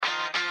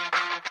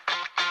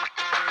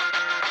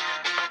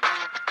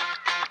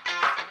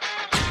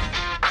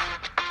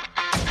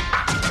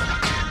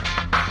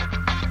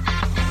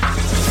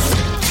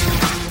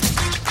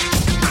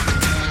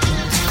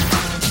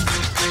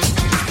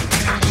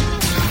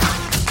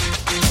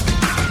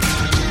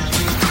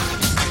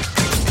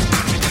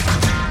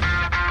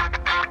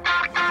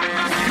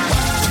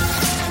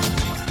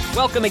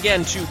Welcome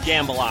again to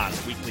Gamble On,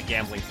 the weekly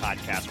gambling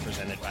podcast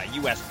presented by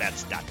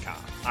USBets.com.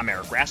 I'm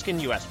Eric Raskin,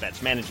 US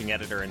Bets Managing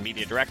Editor and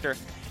Media Director,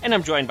 and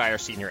I'm joined by our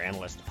senior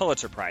analyst,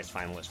 Pulitzer Prize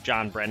finalist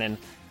John Brennan.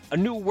 A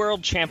new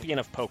world champion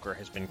of poker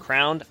has been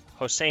crowned.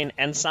 Hossein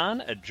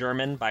Ensan, a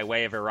German by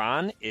way of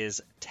Iran,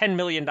 is $10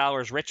 million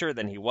richer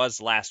than he was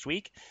last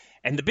week.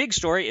 And the big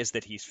story is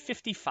that he's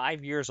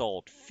 55 years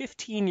old,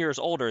 15 years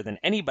older than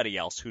anybody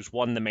else who's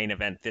won the main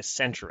event this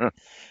century.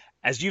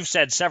 As you've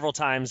said several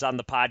times on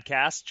the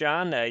podcast,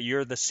 John,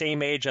 you're the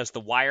same age as the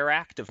Wire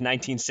Act of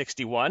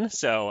 1961,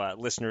 so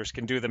listeners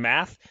can do the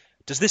math.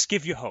 Does this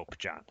give you hope,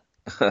 John?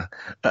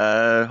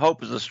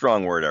 Hope is a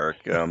strong word, Eric.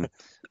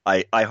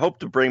 I hope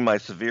to bring my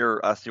severe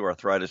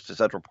osteoarthritis to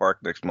Central Park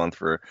next month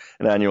for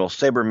an annual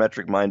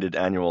sabermetric-minded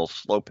annual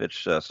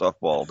slow-pitch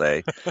softball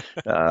day.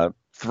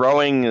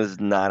 Throwing is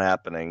not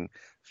happening.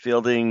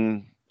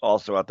 Fielding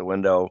also out the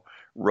window.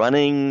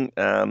 Running,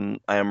 I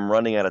am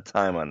running out of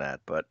time on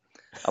that, but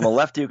I'm a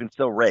lefty who can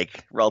still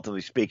rake,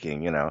 relatively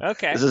speaking,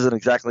 Okay. This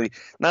isn't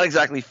not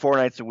exactly 4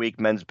 nights a week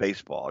men's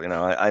baseball.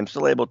 I'm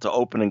still able to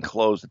open and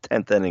close the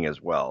 10th inning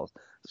as well,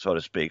 so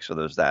to speak. So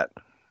there's that.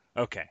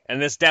 Okay.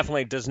 And this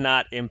definitely does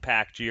not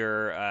impact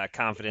your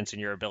confidence in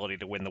your ability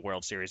to win the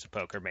World Series of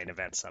Poker main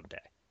event someday.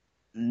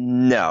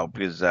 No,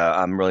 because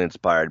I'm really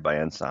inspired by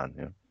Ensan.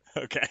 Yeah.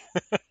 Okay.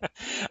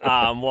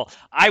 Well,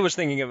 I was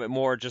thinking of it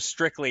more just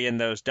strictly in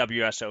those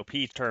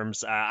WSOP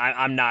terms.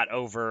 I'm not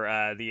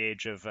over the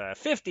age of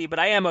 50, but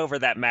I am over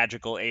that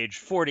magical age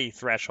 40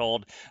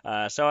 threshold.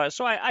 So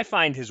I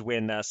find his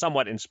win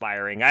somewhat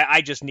inspiring.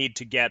 I just need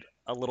to get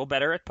a little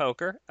better at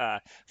poker,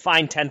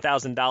 find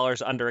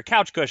 $10,000 under a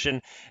couch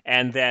cushion,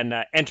 and then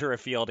enter a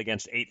field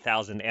against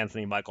 8,000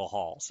 Anthony Michael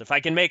Halls. If I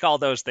can make all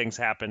those things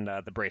happen,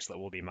 the bracelet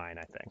will be mine,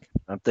 I think.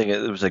 I'm thinking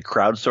it was like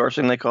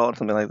crowdsourcing, they call it,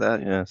 something like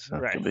that. Yeah, so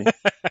right.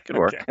 Could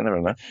work. Okay. I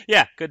never know.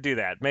 Yeah, could do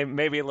that.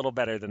 Maybe a little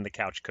better than the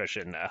couch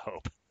cushion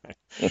hope.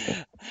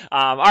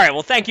 All right.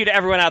 Well, thank you to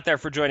everyone out there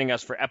for joining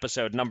us for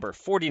episode number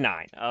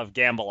 49 of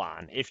Gamble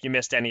On. If you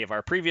missed any of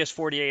our previous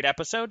 48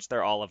 episodes,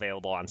 they're all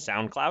available on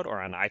SoundCloud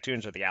or on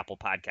iTunes or the Apple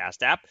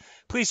Podcast app.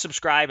 Please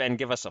subscribe and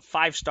give us a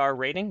 5-star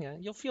rating.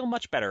 You'll feel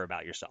much better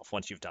about yourself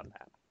once you've done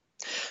that.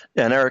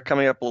 Yeah, and Eric,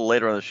 coming up a little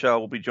later on the show,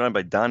 we'll be joined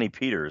by Donnie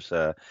Peters.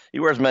 He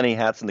wears many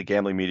hats in the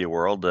gambling media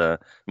world.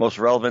 Most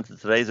relevant to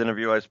today's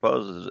interview, I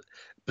suppose, is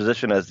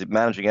position as the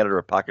managing editor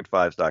of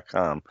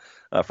PocketFives.com,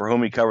 for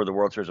whom he covered the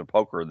World Series of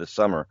Poker this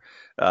summer.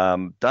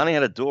 Donnie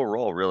had a dual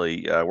role,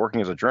 really, working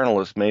as a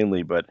journalist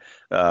mainly, but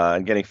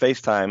and getting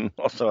FaceTime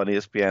also on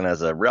ESPN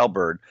as a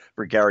railbird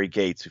for Gary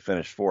Gates, who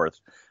finished fourth.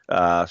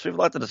 So we have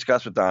a lot to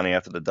discuss with Donnie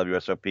after the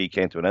WSOP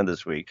came to an end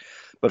this week.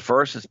 But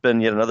first, it's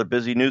been yet another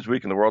busy news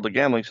week in the world of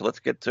gambling, so let's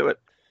get to it.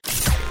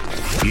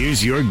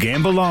 Here's your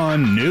Gamble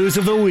On News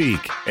of the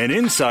Week, an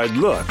inside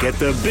look at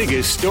the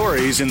biggest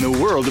stories in the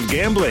world of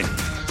gambling.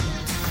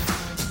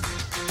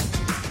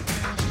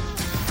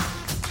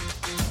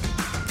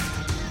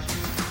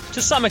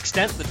 To some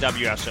extent, the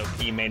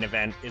WSOP main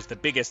event is the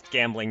biggest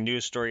gambling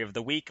news story of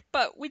the week,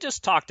 but we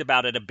just talked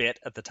about it a bit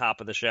at the top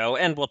of the show,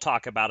 and we'll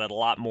talk about it a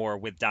lot more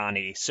with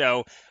Donnie,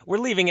 so we're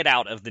leaving it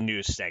out of the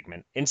news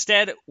segment.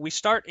 Instead, we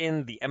start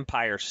in the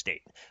Empire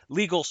State.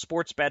 Legal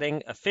sports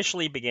betting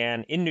officially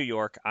began in New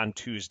York on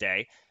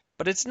Tuesday,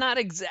 but it's not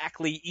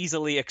exactly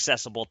easily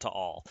accessible to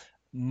all.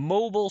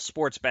 Mobile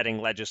sports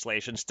betting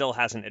legislation still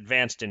hasn't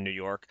advanced in New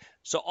York,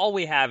 so all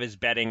we have is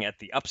betting at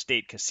the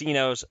upstate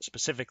casinos,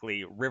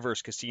 specifically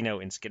Rivers Casino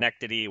in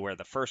Schenectady, where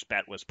the first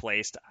bet was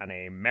placed on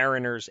a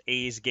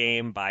Mariners-A's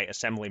game by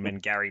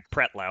Assemblyman Gary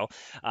Pretlow.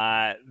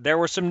 There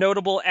were some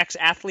notable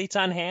ex-athletes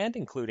on hand,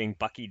 including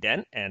Bucky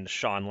Dent and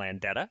Sean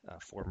Landeta,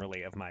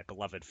 formerly of my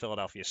beloved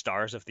Philadelphia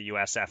Stars of the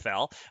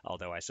USFL,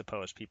 although I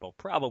suppose people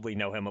probably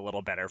know him a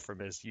little better from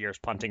his years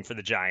punting for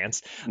the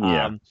Giants.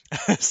 Yeah.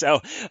 So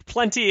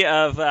plenty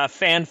of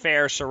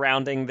fanfare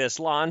surrounding this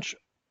launch,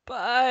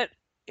 but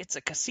it's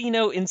a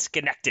casino in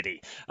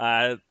Schenectady.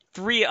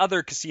 3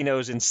 other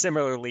casinos in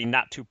similarly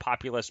not too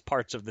populous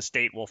parts of the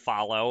state will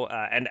follow,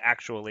 and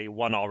actually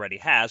one already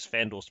has.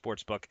 FanDuel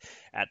Sportsbook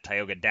at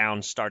Tioga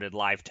Downs started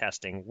live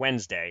testing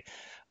Wednesday.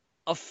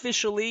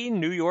 Officially,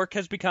 New York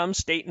has become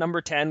state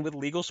number 10 with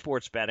legal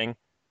sports betting.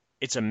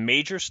 It's a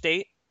major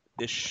state.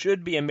 This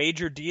should be a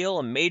major deal,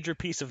 a major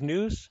piece of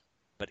news.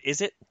 But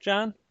is it,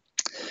 John?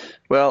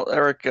 Well,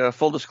 Eric,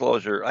 full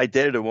disclosure, I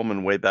dated a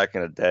woman way back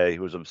in the day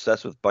who was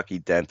obsessed with Bucky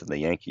Dent and the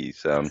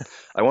Yankees.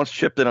 I once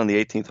chipped in on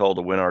the 18th hole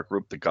to win our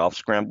group the Golf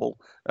Scramble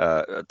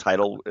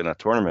title in a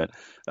tournament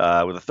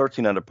with a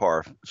 13 under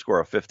par score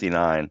of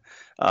 59.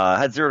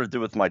 Had zero to do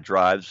with my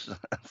drives,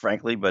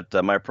 frankly, but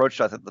my approach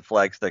shot hit the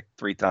flagstick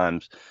 3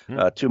 times,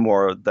 2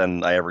 more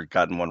than I ever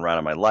got in one round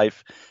of my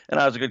life, and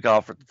I was a good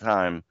golfer at the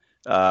time.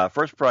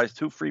 First prize,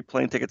 2 free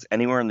plane tickets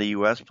anywhere in the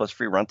U.S. plus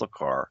free rental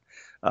car.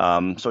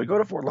 So we go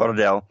to Fort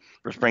Lauderdale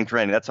for spring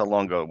training. That's how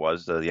long ago it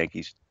was, the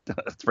Yankees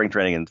spring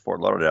training in Fort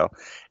Lauderdale.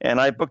 And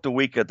I booked a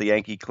week at the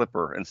Yankee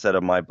Clipper instead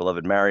of my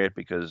beloved Marriott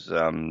because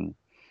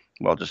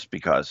Well, just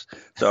because.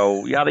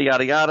 So yada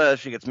yada yada.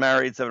 She gets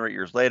married 7 or 8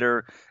 years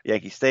later,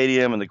 Yankee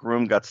Stadium, and the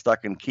groom got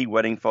stuck in key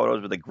wedding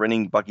photos with a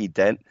grinning Bucky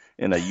Dent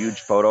in a huge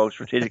photo,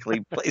 strategically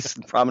placed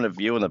in prominent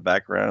view in the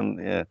background.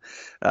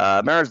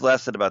 Yeah, marriage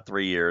lasted about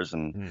 3 years,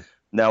 and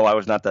no, I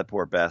was not that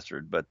poor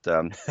bastard. But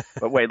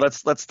wait,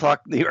 let's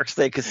talk New York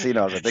State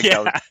casinos. I think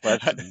that was the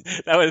question.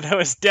 that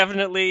was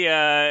definitely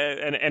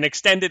an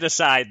extended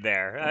aside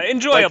there.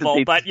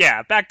 Enjoyable, but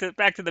yeah, back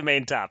to the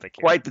main topic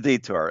here. Quite the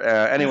detour.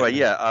 Anyway,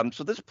 yeah.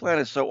 So this plan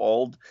is so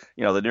old.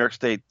 The New York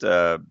State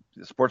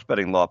sports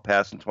betting law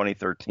passed in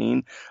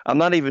 2013. I'm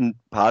not even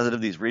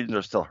positive these regions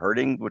are still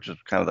hurting, which is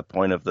kind of the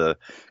point of the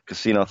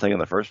casino thing in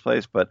the first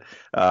place. But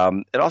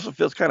it also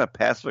feels kind of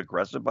passive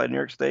aggressive by New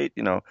York State.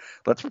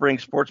 Let's bring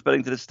sports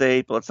betting to the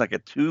state, but let's not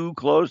get too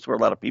close to where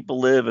a lot of people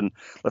live, and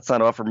let's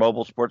not offer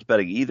mobile sports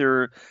betting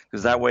either,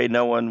 because that way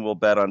no one will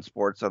bet on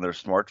sports on their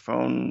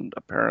smartphone.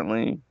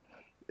 Apparently,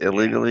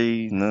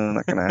 illegally, no,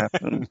 not going to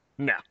happen.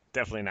 No,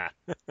 definitely not.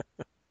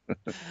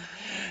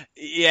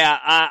 Yeah,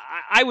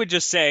 I would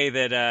just say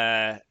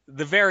that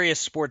the various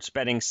sports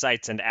betting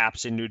sites and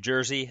apps in New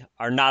Jersey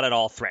are not at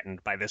all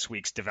threatened by this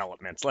week's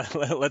developments.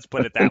 Let's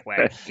put it that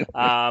way.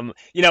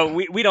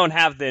 We don't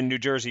have the New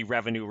Jersey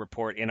revenue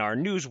report in our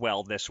news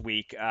well this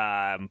week,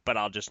 but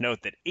I'll just note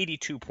that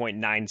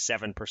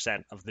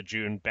 82.97% of the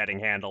June betting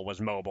handle was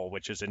mobile,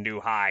 which is a new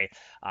high.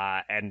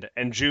 And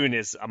June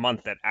is a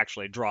month that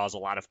actually draws a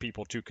lot of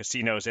people to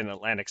casinos in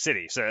Atlantic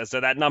City. So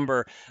that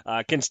number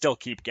can still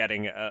keep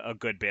getting a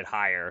good bit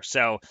higher.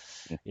 So,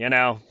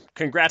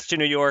 congrats to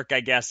New York, I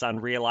guess, on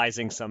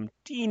realizing some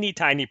teeny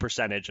tiny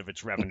percentage of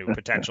its revenue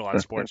potential on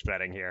sports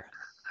betting here.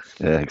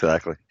 Yeah,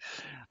 exactly.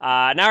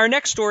 Now, our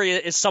next story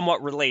is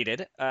somewhat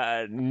related.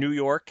 New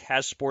York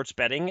has sports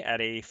betting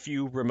at a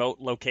few remote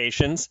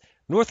locations.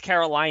 North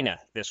Carolina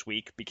this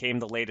week became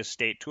the latest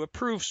state to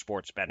approve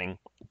sports betting,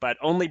 but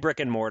only brick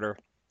and mortar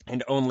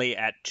and only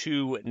at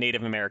 2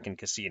 Native American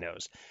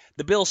casinos.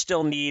 The bill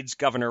still needs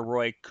Governor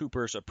Roy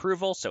Cooper's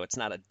approval, so it's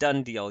not a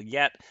done deal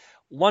yet.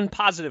 One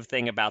positive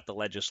thing about the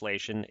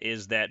legislation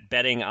is that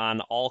betting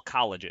on all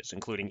colleges,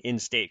 including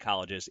in-state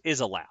colleges,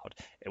 is allowed.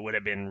 It would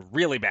have been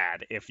really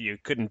bad if you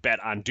couldn't bet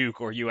on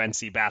Duke or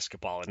UNC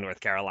basketball in North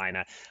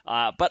Carolina.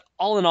 But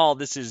all in all,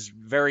 this is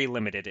very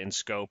limited in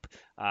scope.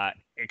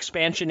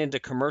 Expansion into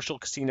commercial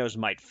casinos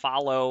might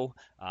follow,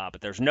 but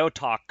there's no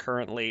talk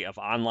currently of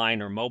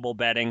online or mobile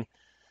betting.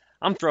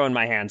 I'm throwing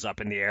my hands up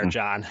in the air,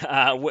 John.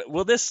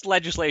 Will this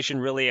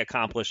legislation really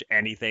accomplish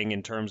anything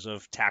in terms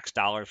of tax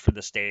dollars for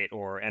the state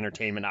or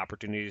entertainment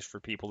opportunities for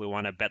people who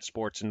want to bet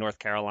sports in North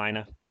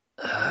Carolina?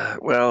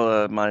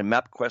 My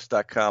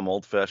MapQuest.com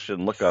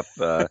old-fashioned lookup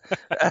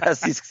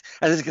has these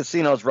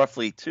casinos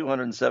roughly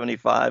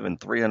 275 and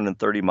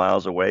 330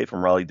 miles away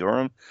from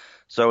Raleigh-Durham.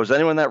 So is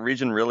anyone in that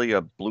region really a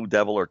Blue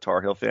Devil or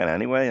Tar Heel fan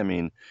anyway? I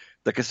mean,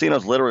 the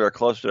casinos literally are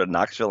closer to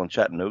Knoxville and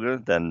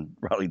Chattanooga than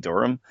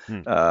Raleigh-Durham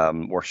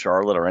or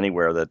Charlotte or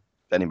anywhere that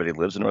anybody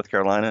lives in North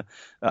Carolina.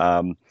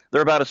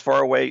 They're about as far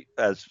away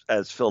as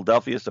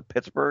Philadelphia is to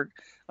Pittsburgh.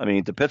 I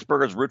mean, do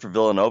Pittsburghers root for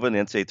Villanova in the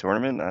NCAA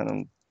tournament? I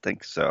don't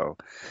think so.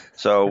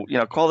 So,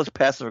 call this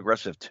passive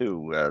aggressive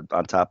too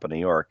on top of New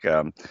York.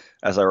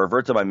 As I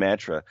revert to my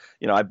mantra,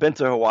 I've been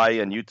to Hawaii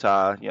and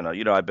Utah.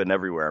 I've been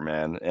everywhere,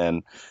 man.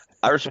 And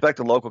I respect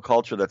the local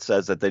culture that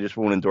says that they just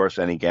won't endorse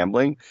any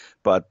gambling,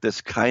 but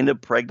this kind of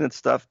pregnant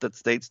stuff that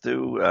states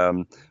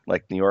do,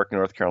 like New York and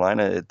North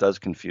Carolina, it does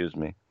confuse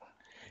me.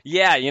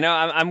 Yeah,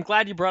 I'm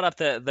glad you brought up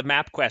the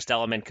MapQuest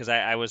element, because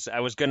I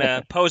was going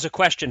to pose a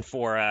question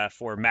for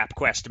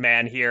MapQuest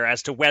man here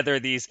as to whether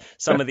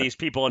some of these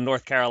people in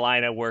North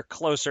Carolina were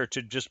closer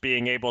to just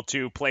being able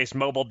to place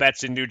mobile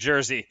bets in New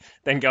Jersey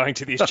than going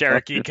to these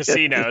Cherokee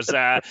casinos.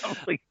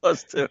 Probably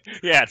close to.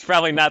 Yeah, it's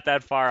probably not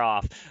that far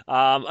off.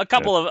 A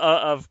couple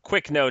of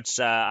quick notes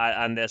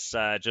on this,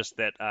 just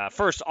that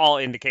first, all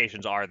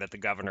indications are that the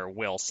governor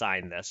will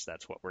sign this.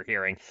 That's what we're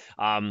hearing.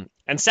 And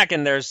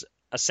second, there's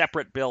a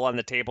separate bill on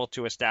the table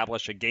to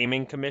establish a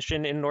gaming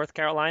commission in North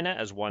Carolina,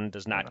 as one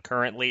does not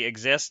currently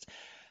exist.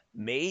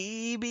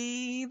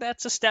 Maybe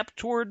that's a step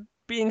toward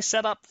being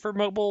set up for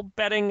mobile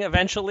betting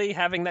eventually,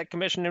 having that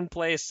commission in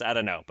place. I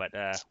don't know, but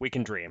we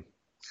can dream.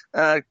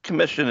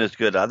 Commission is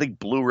good. I think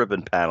blue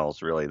ribbon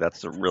panels really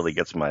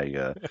gets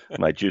my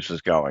my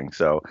juices going.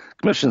 So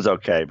commission's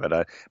okay,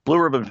 but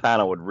blue ribbon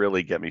panel would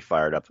really get me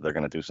fired up if they're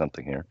going to do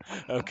something here.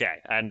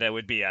 Okay, and it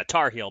would be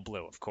Tar Heel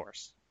blue, of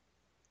course.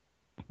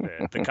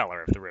 The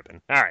color of the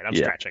ribbon. All right, I'm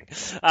stretching.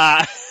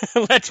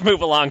 Let's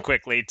move along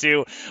quickly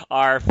to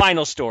our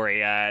final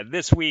story.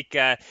 This week,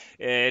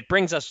 it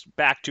brings us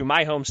back to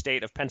my home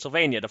state of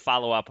Pennsylvania to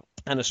follow up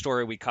on a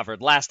story we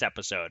covered last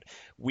episode.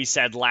 We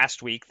said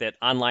last week that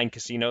online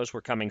casinos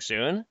were coming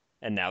soon,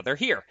 and now they're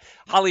here.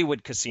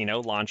 Hollywood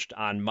Casino launched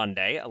on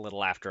Monday, a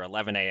little after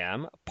 11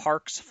 a.m.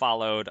 Parks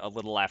followed a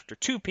little after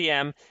 2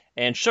 p.m.,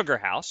 and Sugar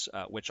House,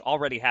 which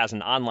already has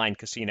an online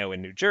casino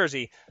in New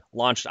Jersey,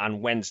 launched on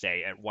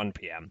Wednesday at 1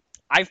 p.m.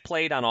 I've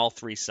played on all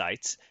 3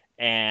 sites,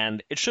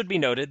 and it should be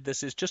noted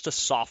this is just a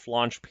soft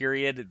launch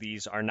period.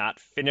 These are not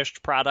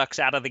finished products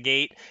out of the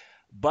gate.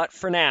 But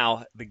for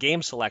now, the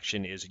game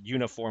selection is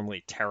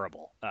uniformly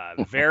terrible.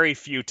 Very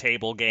few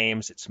table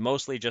games. It's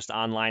mostly just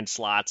online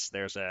slots.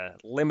 There's a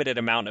limited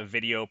amount of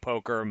video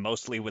poker,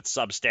 mostly with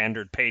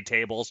substandard pay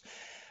tables.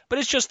 But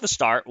it's just the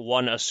start.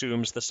 One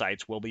assumes the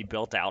sites will be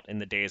built out in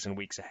the days and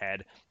weeks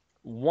ahead.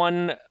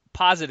 One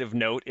positive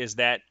note is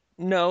that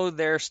no,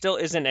 there still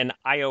isn't an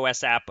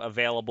iOS app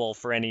available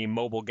for any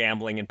mobile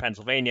gambling in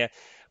Pennsylvania,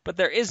 but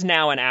there is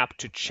now an app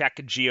to check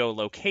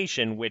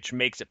geolocation, which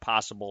makes it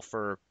possible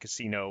for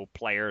casino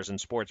players and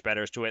sports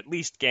bettors to at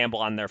least gamble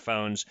on their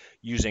phones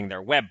using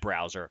their web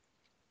browser.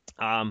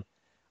 I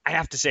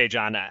have to say,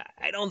 John,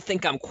 I don't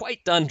think I'm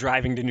quite done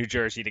driving to New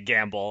Jersey to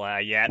gamble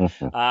yet.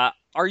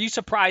 Are you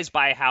surprised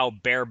by how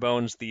bare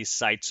bones these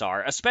sites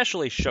are,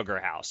 especially Sugar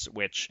House,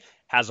 which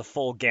has a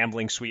full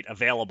gambling suite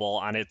available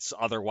on its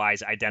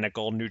otherwise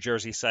identical New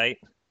Jersey site?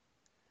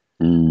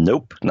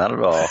 Nope, not at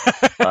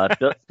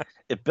all.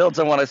 It builds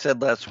on what I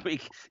said last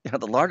week.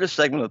 The largest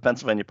segment of the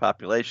Pennsylvania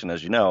population,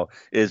 as you know,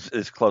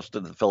 is close to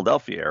the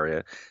Philadelphia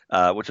area,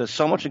 which has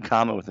so much in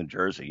common with New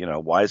Jersey.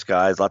 Wise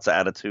guys, lots of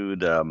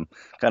attitude,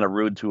 kind of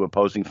rude to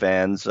opposing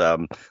fans,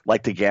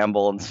 like to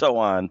gamble and so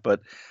on.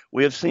 But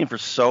we have seen for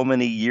so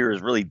many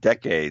years, really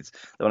decades,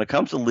 that when it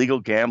comes to legal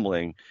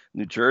gambling,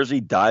 New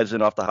Jersey dives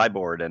in off the high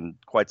board, and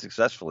quite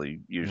successfully,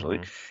 usually.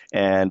 Mm-hmm.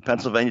 And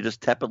Pennsylvania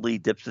just tepidly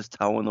dips his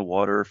toe in the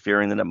water,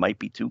 fearing that it might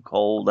be too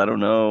cold. I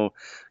don't know.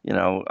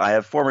 I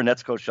have former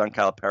Nets coach John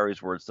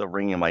Calipari's words still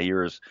ringing in my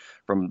ears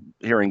from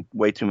hearing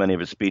way too many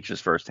of his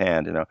speeches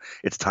firsthand.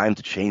 It's time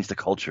to change the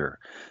culture.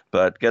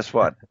 But guess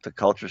what? The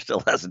culture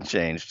still hasn't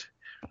changed.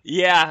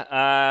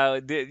 Yeah,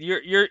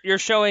 you're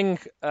showing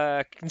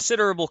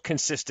considerable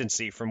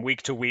consistency from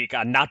week to week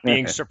on not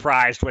being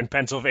surprised when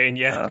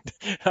Pennsylvania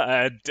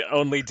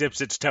only dips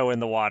its toe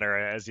in the water,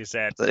 as you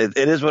said. It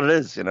is what it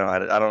is.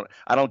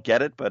 I don't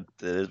get it, but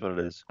it is what it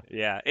is.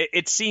 Yeah,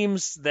 it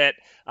seems that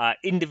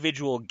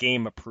individual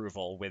game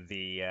approval with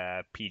the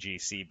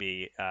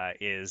PGCB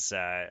is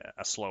a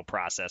slow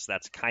process.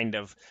 That's kind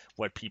of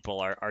what people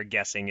are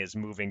guessing is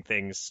moving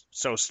things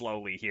so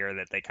slowly here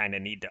that they kind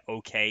of need to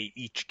okay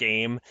each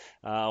game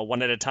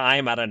one at a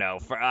time. I don't know.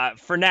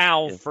 For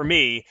now, for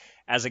me,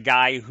 as a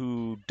guy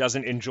who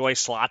doesn't enjoy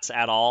slots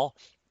at all,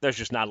 there's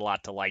just not a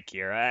lot to like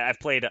here. I've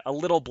played a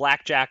little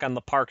blackjack on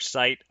the Parks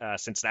site,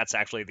 since that's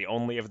actually the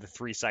only of the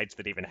three sites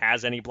that even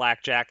has any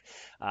blackjack.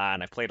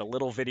 And I've played a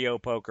little video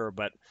poker,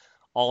 but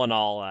all in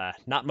all,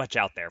 not much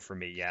out there for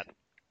me yet.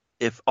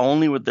 If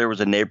only there was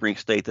a neighboring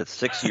state that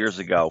 6 years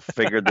ago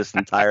figured this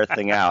entire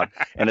thing out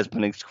and has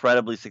been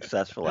incredibly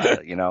successful at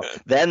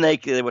it, then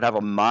they would have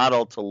a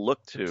model to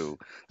look to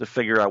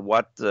figure out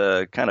what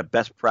kind of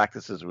best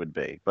practices would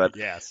be. But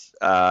yes,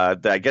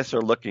 I guess they're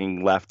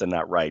looking left and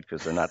not right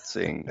because they're not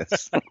seeing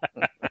this.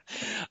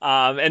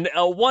 And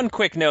one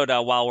quick note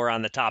while we're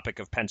on the topic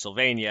of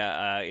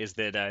Pennsylvania is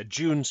that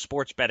June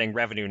sports betting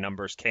revenue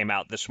numbers came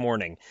out this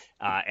morning.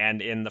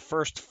 And in the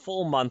first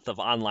full month of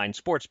online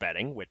sports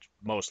betting, which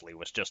mostly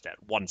was just at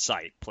one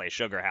site, Play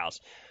Sugar House,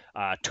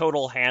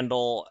 total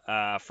handle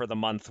for the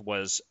month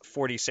was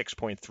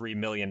 $46.3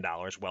 million,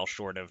 well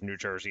short of New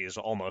Jersey's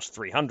almost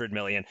 $300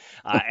 million,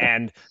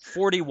 and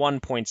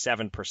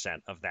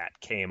 41.7% of that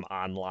came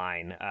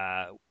online.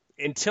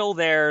 Until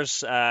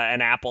there's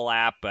an Apple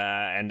app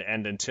and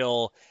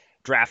until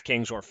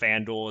DraftKings or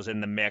FanDuel is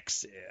in the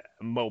mix,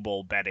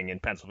 mobile betting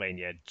in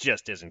Pennsylvania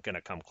just isn't going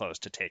to come close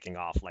to taking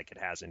off like it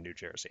has in New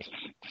Jersey.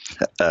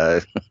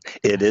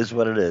 It is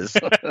what it is.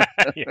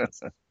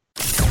 Yes.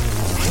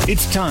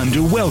 It's time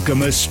to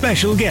welcome a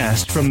special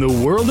guest from the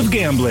world of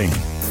gambling.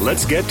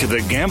 Let's get to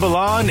the Gamble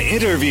On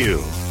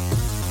interview.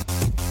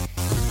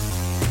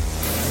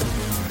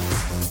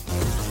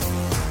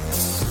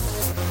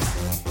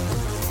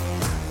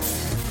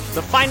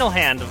 The final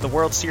hand of the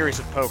World Series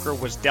of Poker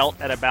was dealt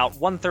at about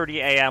 1:30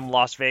 a.m.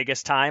 Las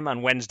Vegas time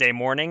on Wednesday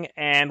morning,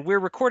 and we're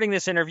recording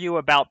this interview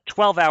about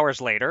 12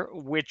 hours later,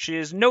 which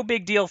is no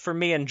big deal for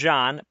me and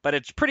John, but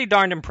it's pretty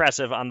darned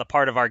impressive on the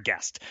part of our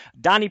guest.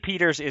 Donnie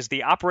Peters is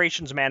the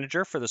operations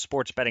manager for the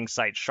sports betting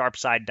site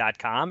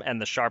Sharpside.com and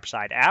the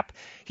Sharpside app.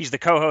 He's the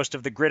co-host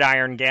of the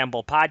Gridiron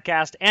Gamble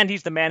podcast, and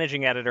he's the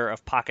managing editor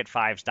of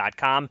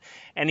PocketFives.com,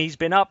 and he's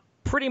been up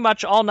pretty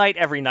much all night,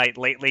 every night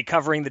lately,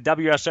 covering the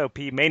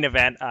WSOP main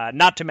event,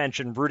 not to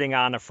mention rooting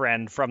on a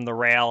friend from the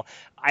rail.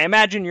 I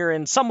imagine you're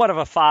in somewhat of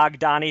a fog,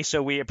 Donnie,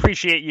 so we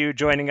appreciate you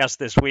joining us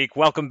this week.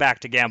 Welcome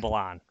back to Gamble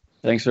On.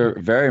 Thanks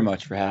very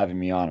much for having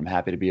me on. I'm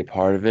happy to be a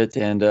part of it.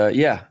 And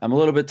yeah, I'm a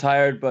little bit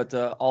tired, but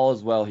all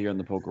is well here in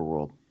the poker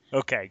world.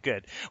 Okay,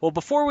 good. Well,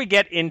 before we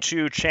get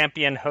into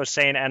champion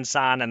Hossein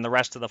Ensan and the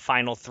rest of the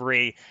final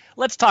three,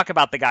 let's talk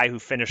about the guy who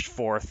finished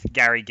fourth,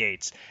 Gary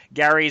Gates.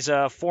 Gary's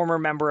a former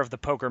member of the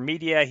poker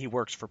media. He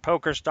works for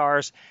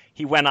PokerStars.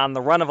 He went on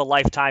the run of a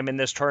lifetime in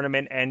this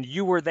tournament, and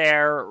you were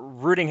there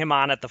rooting him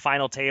on at the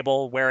final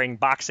table, wearing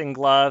boxing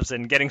gloves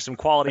and getting some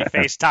quality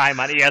FaceTime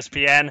on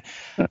ESPN.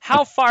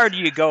 How far do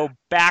you go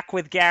back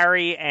with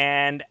Gary,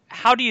 and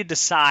how do you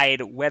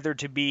decide whether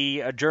to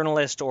be a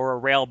journalist or a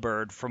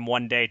railbird from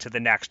one day to the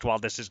next while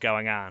this is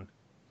going on?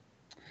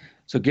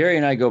 So Gary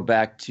and I go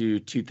back to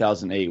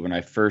 2008 when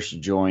I first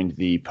joined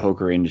the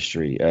poker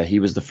industry. He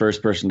was the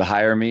first person to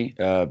hire me.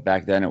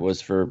 Back then it was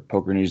for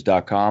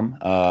pokernews.com.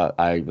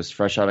 I was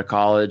fresh out of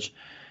college,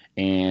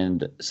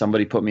 and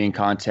somebody put me in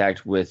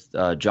contact with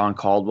John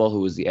Caldwell, who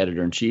was the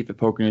editor-in-chief at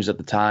Poker News at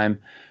the time.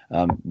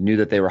 Knew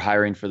that they were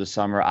hiring for the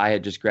summer. I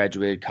had just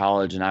graduated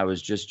college, and I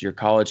was just your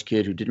college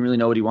kid who didn't really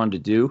know what he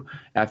wanted to do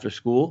after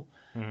school.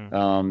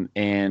 Mm-hmm.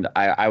 And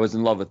I was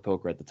in love with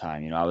poker at the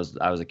time. I was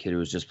a kid who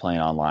was just playing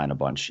online a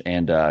bunch,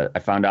 and I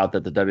found out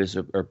that the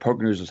WSOP or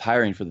Poker News was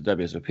hiring for the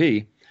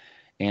WSOP,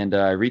 and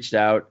I reached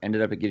out,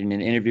 ended up getting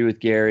an interview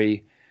with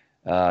Gary,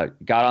 got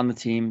on the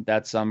team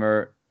that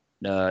summer.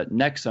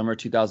 Next summer,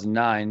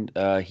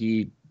 2009,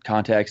 he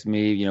contacts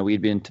me.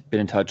 We'd been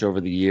in touch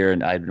over the year,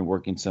 and I'd been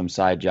working some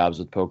side jobs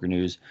with Poker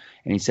News,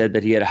 and he said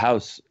that he had a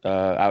house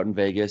out in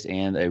Vegas,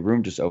 and a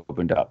room just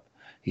opened up.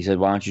 He said,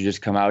 why don't you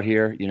just come out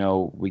here?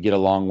 We get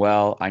along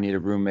well. I need a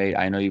roommate.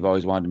 I know you've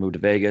always wanted to move to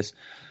Vegas.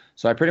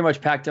 So I pretty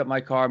much packed up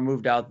my car,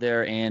 moved out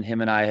there, and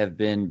him and I have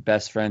been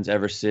best friends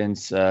ever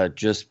since.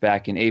 Just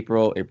back in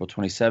April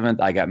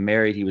 27th, I got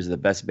married. He was the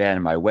best man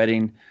in my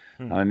wedding.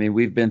 I mean,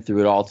 we've been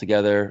through it all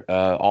together,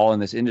 all in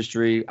this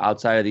industry,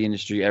 outside of the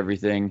industry,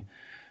 everything.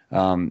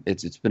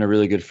 It's been a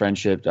really good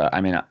friendship.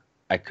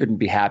 I couldn't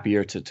be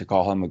happier to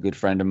call him a good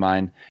friend of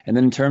mine. And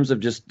then in terms of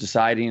just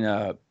deciding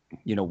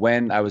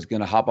when I was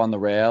going to hop on the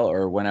rail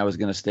or when I was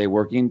going to stay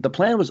working, the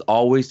plan was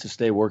always to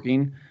stay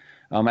working.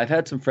 I've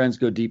had some friends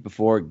go deep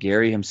before.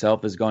 Gary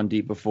himself has gone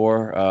deep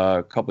before.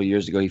 A couple of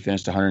years ago, he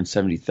finished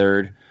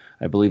 173rd,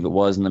 I believe it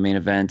was, in the main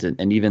event.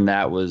 And even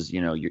that was,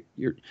 you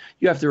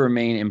have to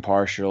remain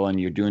impartial, and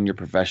you're doing your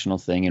professional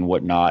thing and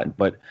whatnot.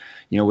 But,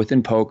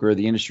 within poker,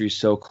 the industry is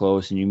so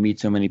close, and you meet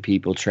so many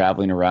people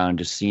traveling around,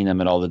 just seeing them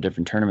at all the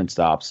different tournament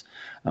stops,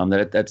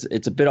 that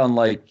it's a bit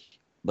unlike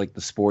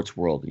the sports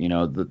world.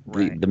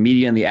 The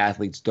media and the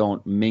athletes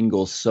don't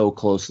mingle so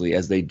closely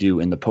as they do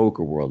in the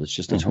poker world. It's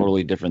just a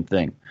totally different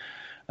thing.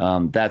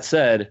 That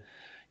said,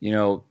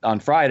 on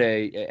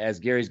Friday, as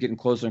Gary's getting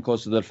closer and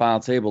closer to the final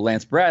table,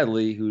 Lance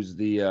Bradley, who's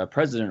the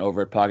president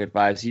over at Pocket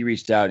Fives, he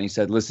reached out and he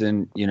said,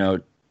 listen,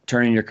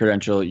 turn in your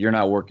credential. You're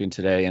not working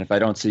today, and if I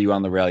don't see you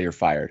on the rail, you're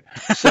fired.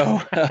 So,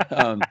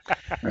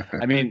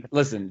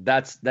 listen,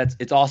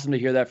 it's awesome to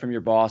hear that from your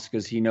boss,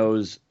 because he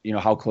knows,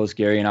 how close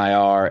Gary and I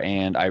are,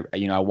 and I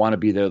want to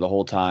be there the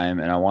whole time,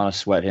 and I want to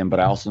sweat him, but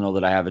I also know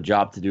that I have a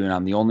job to do, and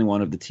I'm the only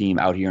one of the team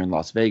out here in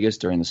Las Vegas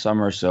during the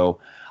summer, so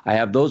I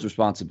have those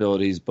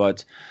responsibilities.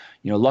 But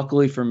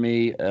luckily for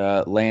me,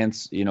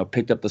 Lance,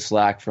 picked up the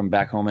slack from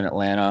back home in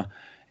Atlanta,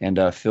 and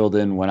filled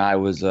in when I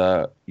was,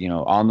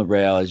 on the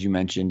rail, as you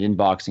mentioned, in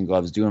boxing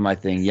gloves, doing my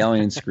thing,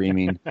 yelling and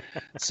screaming.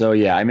 So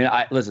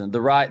yeah, listen, the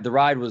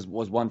ride was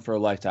one for a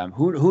lifetime.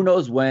 Who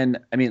knows when?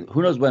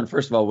 Who knows when?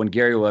 First of all, when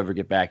Gary will ever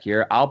get back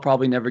here. I'll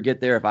probably never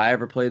get there if I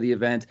ever play the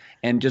event.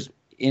 And just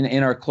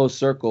in our close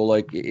circle,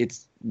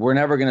 we're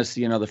never going to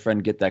see another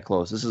friend get that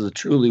close. This is a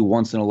truly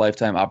once in a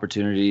lifetime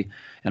opportunity,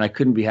 and I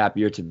couldn't be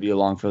happier to be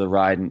along for the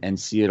ride and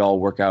see it all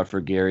work out for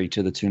Gary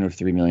to the tune of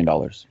 $3 million.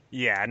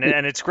 Yeah,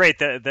 and it's great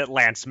that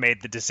Lance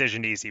made the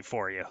decision easy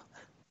for you.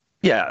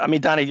 Yeah,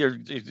 Donnie, you're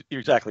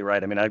exactly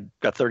right. I've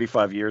got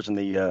 35 years in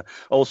the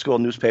old school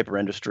newspaper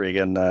industry,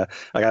 and I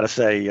got to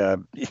say, I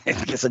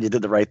guess you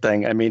did the right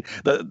thing.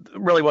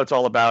 Really what it's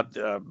all about,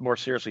 more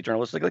seriously,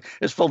 journalistically,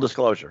 is full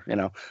disclosure.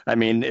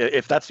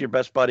 If that's your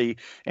best buddy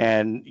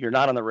and you're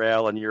not on the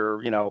rail and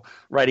you're,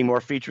 writing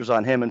more features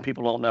on him and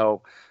people don't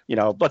know,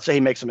 let's say he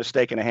makes a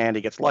mistake in a hand,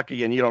 he gets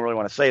lucky, and you don't really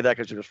want to say that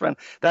because you're his friend.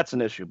 That's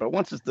an issue. But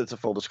once it's a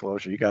full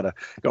disclosure, you got to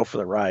go for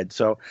the ride.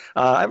 So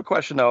I have a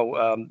question,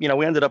 though.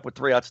 We ended up with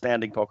three outstanding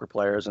poker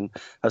players, and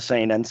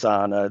Hussein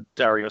Ensan,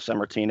 Dario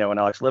Sammartino, and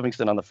Alex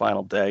Livingston on the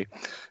final day.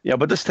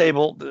 But this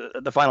table,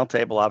 the final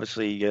table,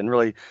 obviously, and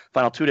really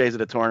final 2 days of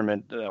the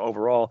tournament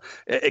overall,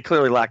 it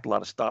clearly lacked a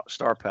lot of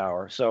star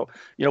power. So,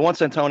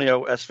 once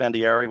Antonio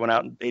Esfandiari went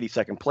out in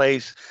 82nd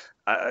place,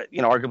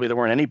 arguably there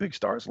weren't any big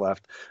stars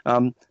left.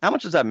 How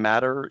much does that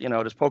matter?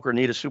 Does poker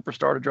need a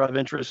superstar to drive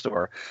interest,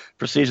 or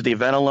proceeds the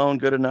event alone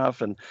good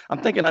enough? And I'm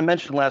thinking, I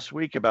mentioned last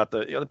week about the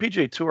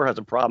PGA Tour has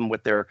a problem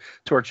with their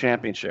tour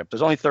championship.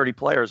 There's only 30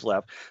 players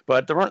left,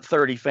 but there aren't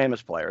 30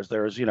 famous players.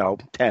 There's,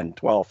 10,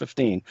 12,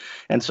 15.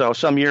 And so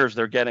some years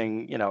they're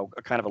getting,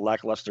 a kind of a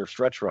lackluster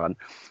stretch run.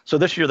 So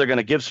this year they're going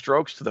to give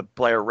strokes to the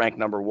player ranked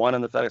number 1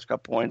 in the FedEx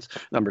Cup points,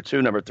 number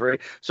 2, number 3.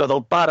 So the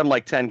bottom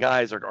 10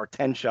 guys are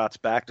 10 shots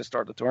back to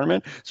start the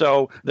tournament.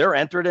 So they're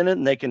entered in it,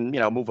 and they can,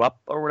 move up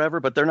or whatever,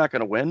 but they're not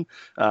going to win.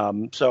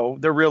 So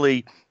they're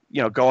really,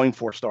 going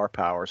for star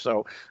power.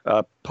 So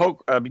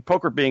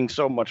poker being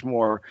so much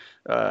more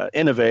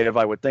innovative,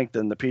 I would think,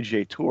 than the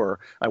PGA Tour,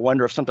 I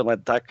wonder if something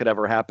like that could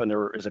ever happen,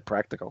 or is it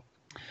practical?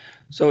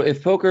 So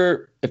if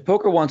poker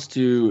wants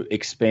to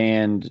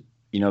expand,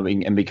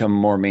 and become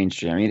more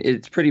mainstream.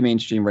 It's pretty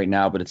mainstream right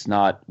now, but it's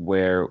not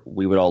where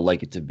we would all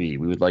like it to be.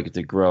 We would like it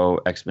to grow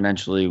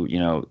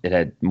exponentially. It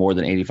had more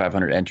than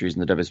 8,500 entries in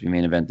the WSOP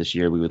Main Event this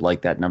year. We would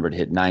like that number to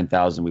hit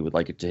 9,000. We would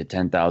like it to hit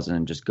 10,000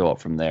 and just go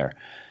up from there.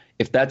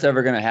 If that's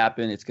ever going to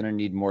happen, it's going to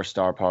need more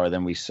star power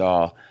than we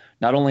saw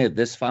not only at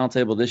this final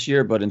table this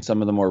year, but in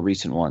some of the more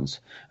recent ones.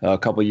 A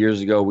couple of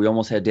years ago, we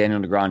almost had Daniel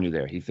Negreanu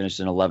there. He finished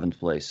in 11th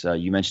place.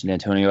 You mentioned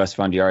Antonio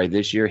Esfandiari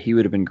this year. He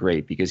would have been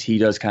great because he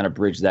does kind of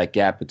bridge that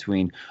gap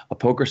between a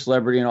poker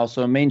celebrity and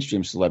also a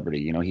mainstream celebrity.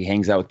 You know, he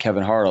hangs out with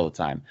Kevin Hart all the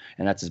time,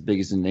 and that's as big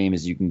as a name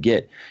as you can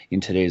get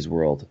in today's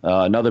world.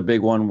 Another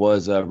big one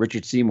was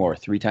Richard Seymour,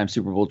 3-time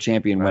Super Bowl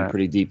champion, went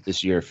pretty deep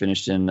this year,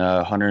 finished in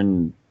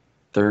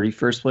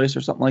 131st place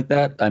or something like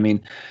that. I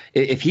mean,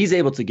 if he's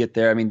able to get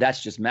there, I mean,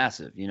 that's just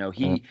massive. You know,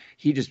 he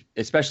just,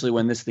 especially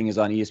when this thing is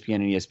on ESPN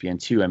and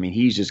ESPN2, I mean,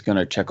 he's just going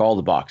to check all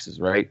the boxes,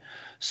 right?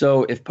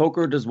 So if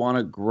poker does want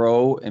to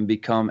grow and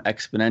become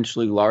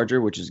exponentially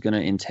larger, which is going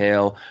to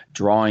entail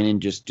drawing in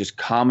just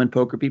common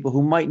poker people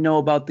who might know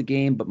about the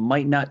game but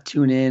might not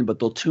tune in, but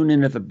they'll tune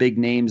in if a big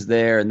name's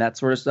there and that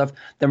sort of stuff,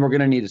 then we're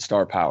going to need a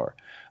star power.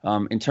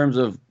 In terms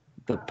of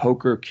the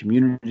poker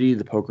community,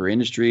 the poker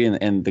industry,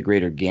 and the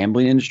greater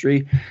gambling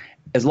industry,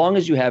 as long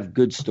as you have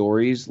good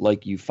stories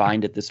like you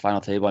find at this final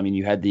table. I mean,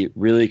 you had the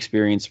really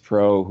experienced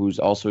pro who's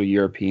also a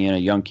European, a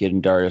young kid in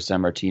Dario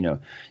Sammartino.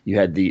 You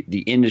had the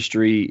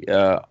industry,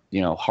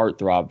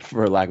 heartthrob,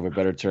 for lack of a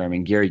better term,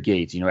 and Gary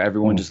Gates. You know,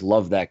 everyone just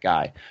loved that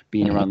guy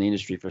being around the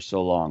industry for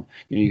so long.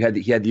 You know,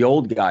 he had the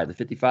old guy, the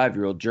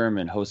 55-year-old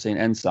German, Hossein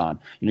Ensan.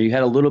 You know, you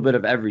had a little bit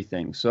of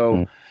everything.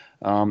 So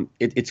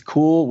it's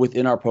cool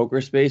within our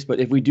poker space, but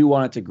if we do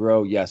want it to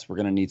grow, yes, we're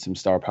going to need some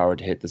star power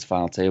to hit this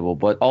final table.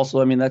 But also,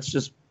 I mean, that's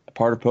just a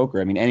part of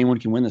poker. I mean, anyone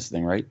can win this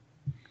thing, right?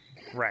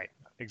 Right.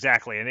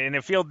 Exactly. And in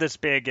a field this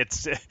big,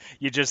 it's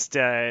you just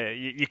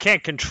you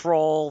can't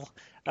control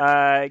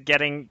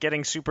getting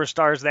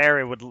superstars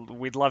there.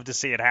 We'd love to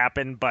see it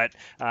happen, but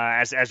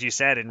as you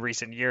said, in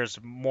recent years,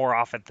 more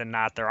often than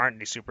not, there aren't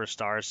any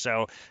superstars.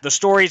 So the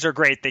stories are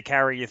great; they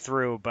carry you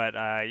through. But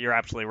you're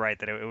absolutely right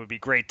that it would be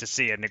great to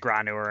see a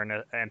Negreanu or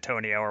an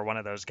Antonio or one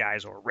of those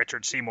guys, or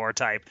Richard Seymour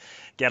type,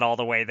 get all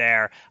the way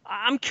there.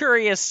 I'm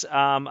curious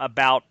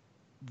about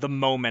the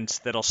moments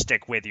that'll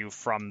stick with you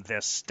from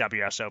this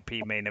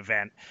WSOP main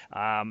event.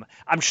 I'm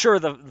sure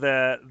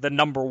the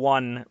number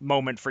one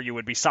moment for you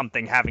would be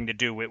something having to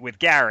do with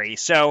Gary.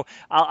 So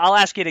I'll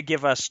ask you to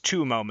give us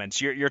two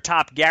moments, your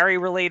top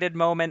Gary-related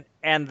moment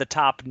and the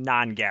top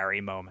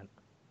non-Gary moment.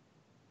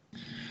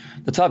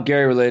 The top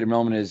Gary-related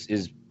moment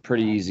is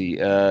pretty easy.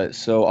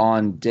 So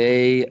on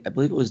I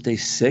believe it was day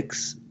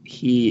 6,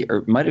 or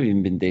it might have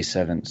even been day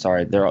 7.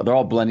 Sorry, they're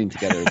all blending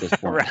together at this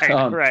point.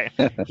 Right.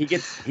 He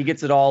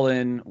gets it all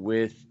in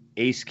with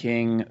ace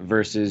king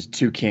versus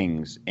 2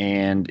 kings,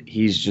 and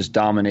he's just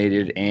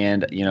dominated.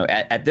 And you know,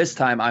 at this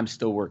time, I'm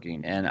still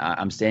working, and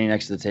I'm standing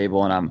next to the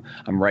table, and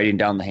I'm writing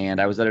down the hand.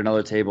 I was at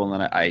another table,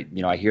 and then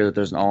I hear that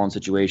there's an all-in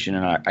situation,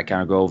 and I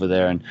kind of go over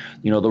there, and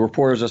you know, the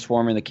reporters are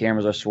swarming, the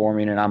cameras are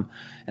swarming, and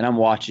I'm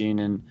watching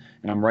and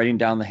I'm writing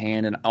down the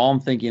hand, and all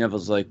I'm thinking of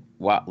is like,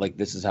 wow, like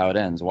this is how it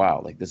ends.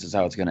 Wow, like this is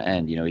how it's going to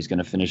end. You know, he's going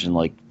to finish in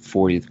like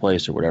 40th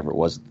place or whatever it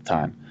was at the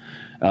time.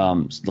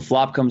 So the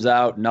flop comes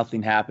out,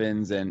 nothing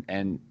happens,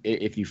 and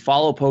if you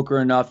follow poker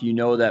enough, you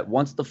know that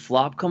once the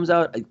flop comes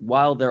out,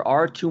 while there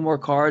are 2 more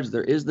cards,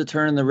 there is the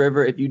turn in the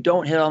river. If you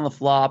don't hit on the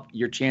flop,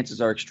 your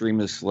chances are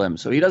extremely slim.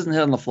 So he doesn't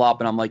hit on the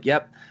flop, and I'm like,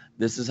 yep,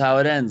 this is how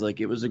it ends. Like,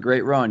 it was a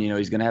great run. You know,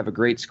 he's going to have a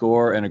great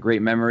score and a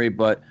great memory,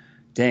 but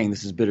dang,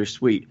 this is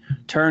bittersweet.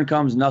 Turn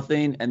comes,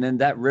 nothing, and then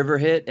that river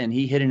hit, and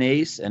he hit an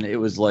ace, and it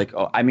was like,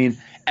 oh, I mean,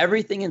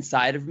 everything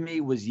inside of me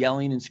was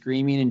yelling and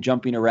screaming and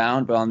jumping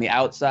around, but on the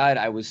outside,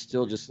 I was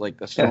still just like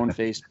a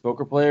stone-faced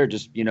poker player,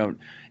 just, you know,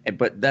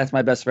 but that's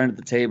my best friend at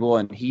the table,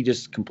 and he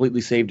just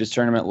completely saved his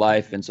tournament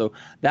life, and so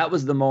that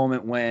was the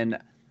moment when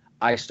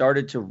I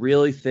started to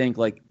really think,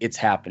 like, it's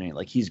happening,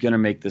 like, he's going to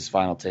make this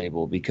final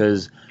table,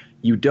 because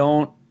you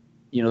don't,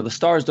 you know, the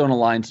stars don't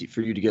align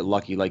for you to get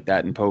lucky like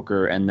that in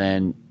poker, and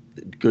then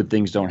good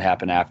things don't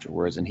happen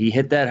afterwards. And he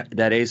hit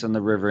that ace on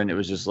the river, and it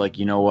was just like,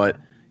 you know what,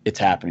 it's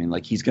happening.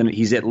 Like,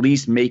 he's at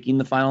least making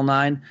the final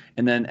 9,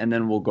 and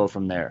then we'll go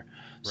from there.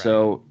 Right.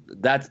 So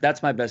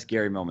that's my best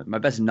Gary moment. My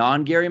best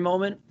non-Gary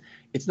moment,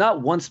 it's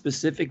not one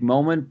specific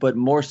moment, but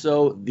more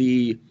so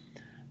the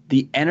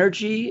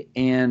energy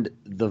and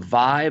the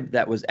vibe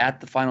that was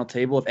at the final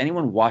table. If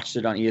anyone watched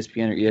it on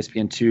ESPN or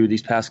ESPN2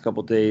 these past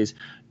couple days,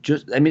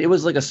 just, I mean, it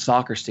was like a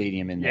soccer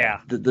stadium in there.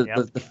 Yeah.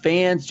 The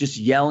fans just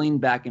yelling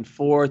back and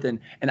forth, and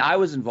I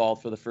was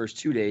involved for the first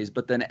 2 days,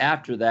 but then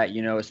after that,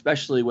 you know,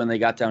 especially when they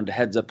got down to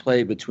heads-up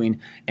play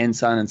between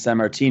Ensan and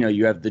Sammartino,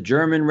 you have the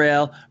German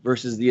rail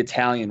versus the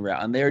Italian rail,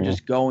 and they're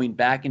just going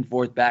back and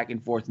forth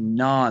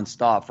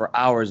nonstop for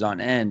hours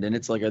on end, and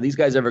it's like, are these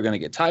guys ever going to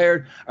get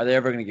tired? Are they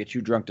ever going to get too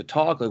drunk to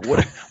talk? Like,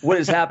 what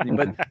is happening?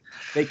 But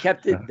they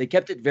kept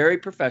it very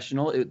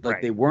professional.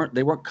 They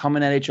weren't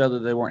coming at each other,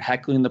 they weren't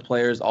heckling the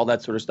players, all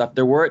that sort of of stuff.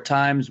 There were at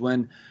times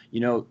when,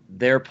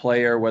 their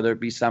player, whether it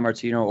be San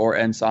Martino or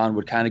Enson,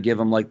 would kind of give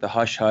them like the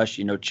hush hush,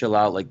 chill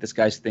out, like this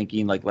guy's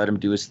thinking, like let him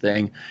do his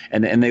thing,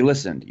 and they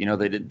listened.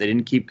 They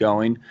didn't keep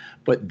going,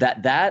 but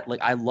that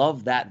like I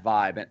love that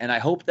vibe, and I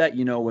hope that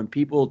when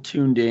people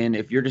tuned in,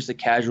 if you're just a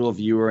casual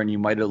viewer and you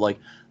might have like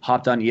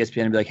hopped on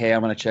ESPN and be like, hey,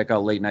 I'm going to check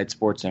out Late Night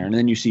Sports Center, and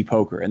then you see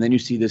poker, and then you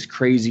see this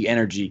crazy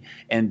energy,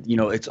 and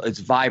it's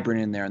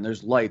vibrant in there, and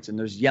there's lights, and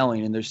there's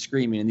yelling, and there's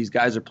screaming, and these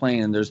guys are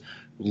playing, and there's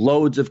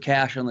loads of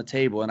cash on the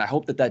table, and I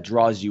hope that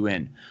draws you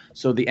in.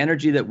 So the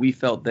energy that we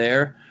felt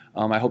there,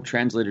 I hope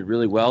translated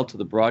really well to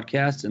the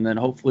broadcast, and then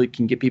hopefully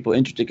can get people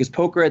interested, because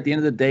poker at the end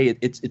of the day,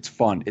 it's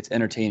fun, it's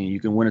entertaining, you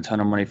can win a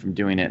ton of money from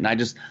doing it,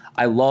 and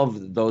I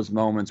love those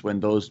moments when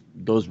those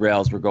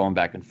rails were going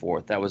back and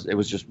forth. It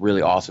was just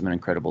really awesome and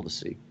incredible to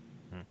see.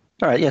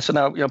 All right, yeah. So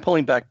now,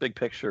 pulling back big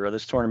picture,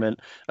 this tournament,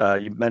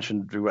 you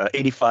mentioned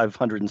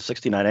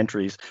 8,569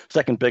 entries,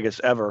 second biggest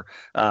ever.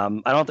 I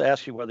don't have to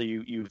ask you whether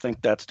you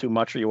think that's too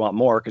much or you want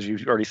more, because you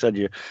already said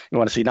you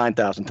want to see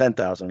 9,000,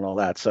 10,000, and all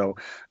that. So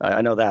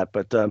I know that.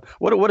 But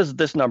what does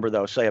this number,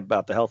 though, say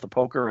about the health of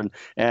poker?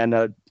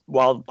 And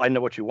while I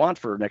know what you want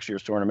for next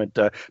year's tournament,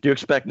 do you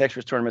expect next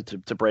year's tournament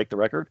to break the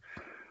record?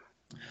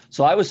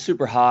 So I was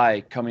super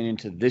high coming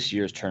into this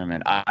year's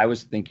tournament. I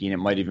was thinking it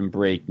might even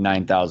break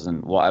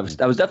 9,000. Well, I was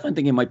definitely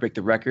thinking it might break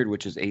the record,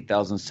 which is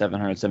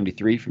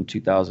 8,773 from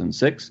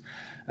 2006.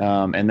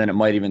 And then it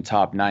might even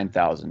top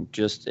 9,000.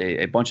 Just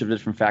a bunch of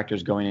different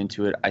factors going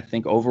into it. I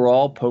think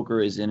overall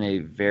poker is in a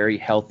very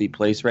healthy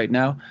place right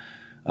now.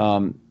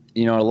 A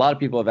lot of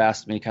people have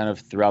asked me kind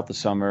of throughout the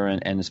summer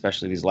and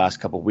especially these last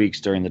couple of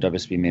weeks during the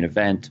WSOP Main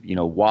Event,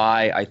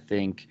 why I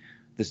think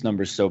this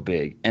number is so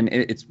big, and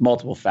it's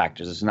multiple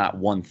factors. It's not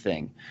one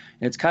thing.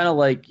 And it's kind of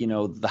like,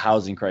 the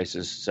housing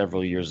crisis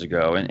several years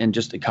ago and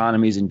just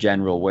economies in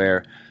general,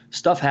 where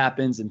stuff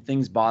happens and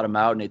things bottom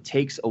out and it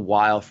takes a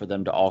while for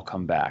them to all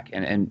come back.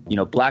 And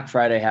Black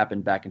Friday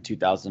happened back in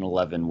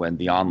 2011 when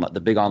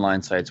the big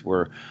online sites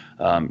were,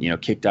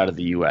 kicked out of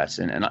the U.S.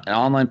 And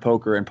online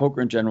poker and poker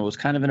in general was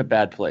kind of in a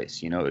bad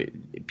place.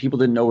 People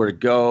didn't know where to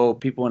go.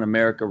 People in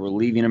America were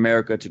leaving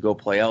America to go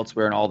play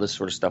elsewhere, and all this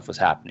sort of stuff was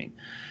happening.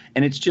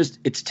 And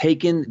it's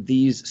taken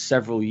these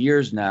several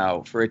years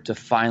now for it to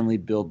finally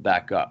build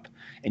back up.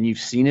 And you've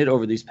seen it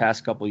over these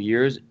past couple of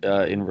years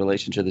in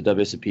relation to the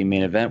WSOP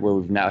Main Event, where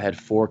we've now had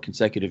 4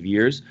 consecutive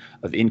years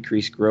of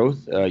increased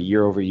growth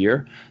year over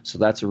year. So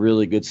that's a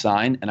really good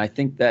sign. And I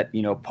think that,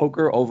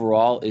 poker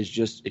overall is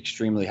just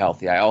extremely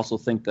healthy. I also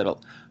think that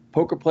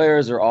poker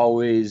players are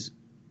always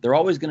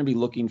going to be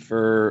looking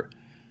for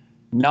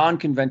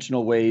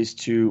non-conventional ways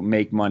to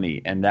make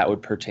money, and that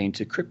would pertain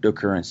to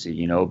cryptocurrency.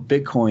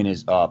 Bitcoin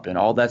is up and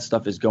all that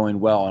stuff is going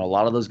well, and a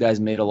lot of those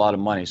guys made a lot of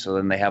money, so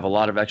then they have a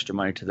lot of extra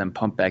money to then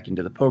pump back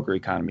into the poker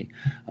economy.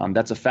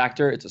 That's a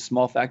factor. It's a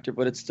small factor,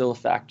 but it's still a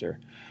factor.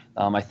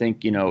 I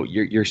think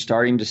you're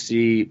starting to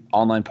see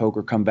online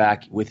poker come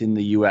back within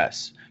the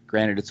U.S.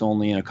 Granted, it's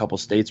only in a couple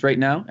states right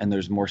now, and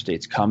there's more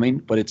states coming,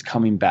 but it's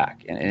coming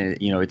back, and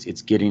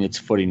it's getting its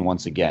footing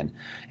once again.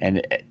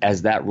 And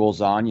as that rolls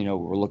on,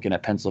 we're looking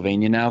at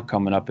Pennsylvania now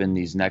coming up in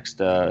these next,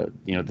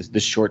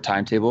 this short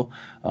timetable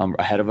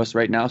ahead of us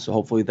right now. So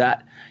hopefully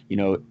that,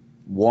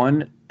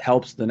 one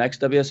helps the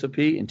next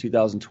WSOP in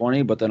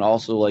 2020, but then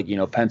also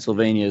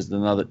Pennsylvania is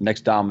the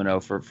next domino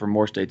for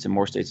more states and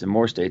more states and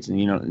more states.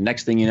 And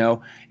next thing you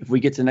know, if we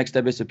get to next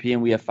WSOP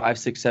and we have 5,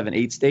 6, 7,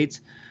 8 states,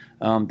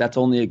 that's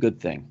only a good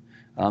thing.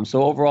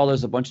 So overall,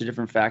 there's a bunch of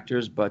different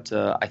factors, but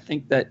I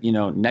think that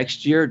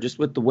next year, just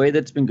with the way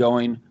that's been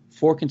going,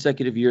 4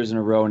 consecutive years in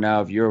a row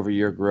now of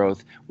year-over-year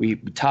growth, we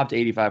topped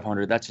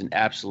 8,500. That's an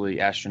absolutely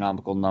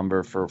astronomical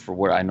number for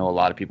what I know a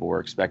lot of people were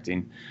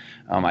expecting.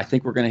 I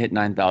think we're going to hit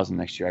 9,000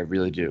 next year. I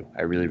really do.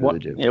 I really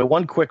do.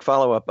 One quick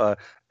follow-up.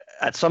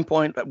 At some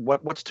point,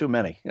 what's too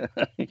many?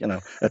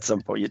 At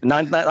some point,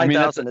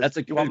 9,000. That's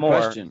a good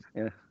question.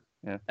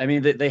 Yeah. I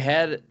mean, they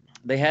had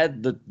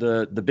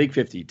the Big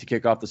 50 to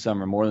kick off the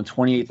summer, more than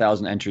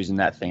 28,000 entries in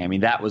that thing. I mean,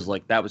 that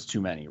was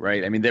too many,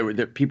 right? I mean,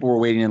 people were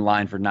waiting in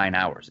line for 9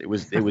 hours. It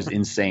was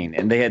insane.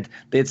 And they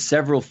had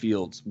several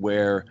fields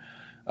where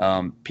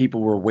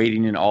people were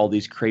waiting in all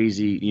these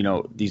crazy,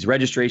 these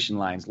registration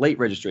lines, late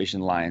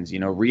registration lines,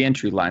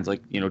 re-entry lines,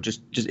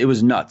 just it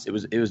was nuts.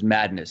 It was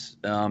madness.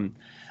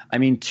 I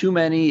mean, too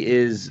many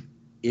is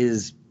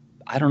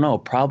I don't know,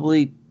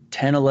 probably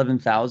 10,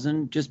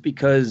 11,000, just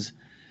because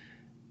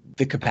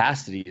the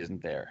capacity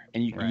isn't there,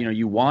 and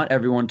you want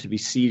everyone to be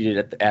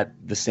seated at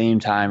the same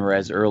time or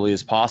as early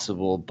as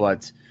possible,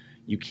 but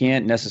you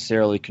can't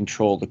necessarily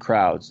control the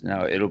crowds.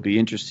 Now, it'll be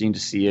interesting to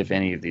see if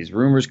any of these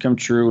rumors come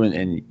true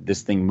and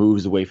this thing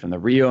moves away from the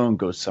Rio and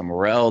goes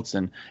somewhere else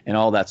and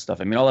all that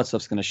stuff. I mean, all that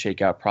stuff's going to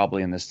shake out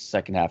probably in this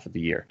second half of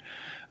the year.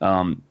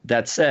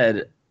 That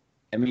said,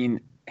 I mean,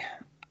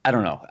 I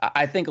don't know.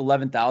 I think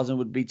 11,000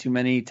 would be too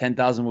many.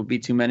 10,000 would be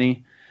too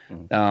many.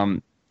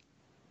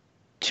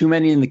 too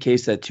many in the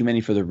case that too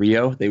many for the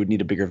Rio. They would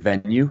need a bigger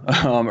venue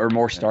or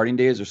more starting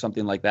days or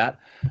something like that.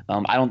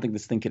 I don't think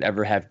this thing could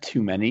ever have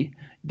too many.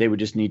 They would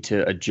just need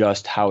to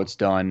adjust how it's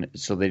done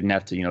so they didn't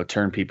have to,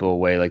 turn people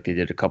away like they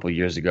did a couple of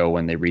years ago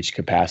when they reached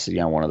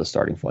capacity on one of the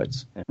starting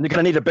flights. You're going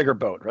to need a bigger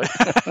boat, right?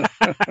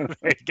 There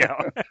you go.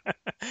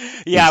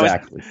 Yeah,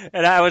 exactly.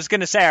 I was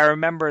going to say, I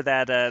remember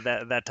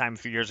that time a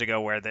few years ago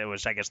where there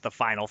was, I guess, the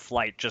final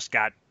flight just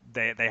got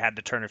they had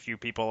to turn a few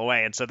people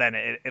away, and so then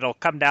it'll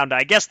come down to,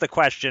 I guess, the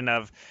question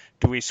of,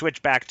 do we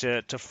switch back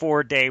to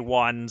 4 day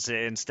ones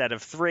instead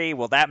of 3?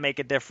 Will that make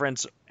a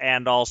difference?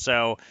 And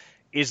also,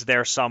 is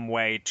there some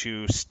way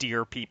to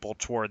steer people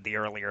toward the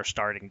earlier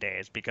starting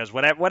days? Because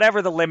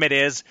whatever the limit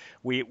is,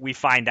 we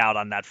find out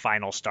on that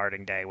final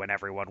starting day when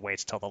everyone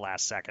waits till the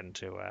last second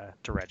to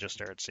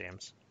register, it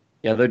seems.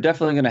 Yeah, they're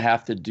definitely going to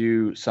have to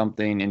do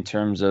something in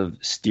terms of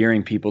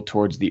steering people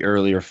towards the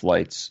earlier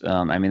flights.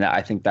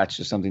 I think that's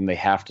just something they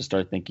have to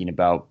start thinking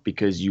about,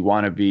 because you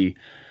want to be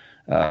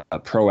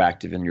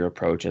proactive in your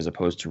approach as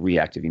opposed to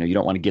reactive. You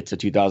don't want to get to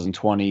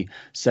 2020,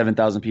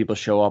 7,000 people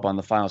show up on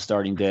the final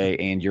starting day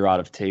and you're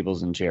out of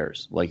tables and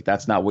chairs. Like,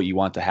 that's not what you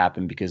want to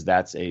happen, because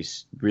that's a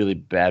really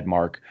bad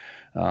mark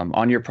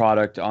on your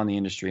product, on the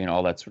industry, and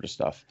all that sort of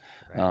stuff.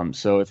 Right.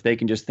 So if they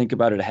can just think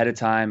about it ahead of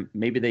time,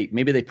 maybe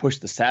they push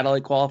the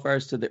satellite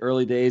qualifiers to the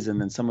early days,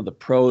 and then some of the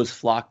pros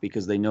flock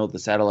because they know the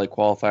satellite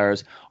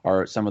qualifiers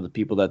are some of the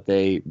people that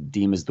they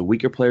deem as the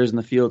weaker players in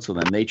the field. So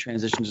then they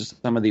transition to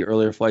some of the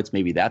earlier flights.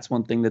 Maybe that's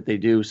one thing that they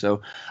do.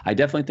 So I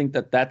definitely think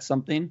that that's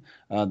something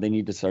they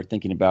need to start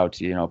thinking about,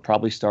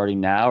 probably starting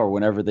now or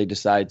whenever they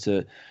decide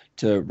to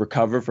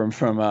recover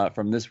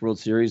from this World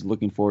Series,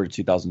 looking forward to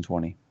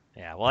 2020.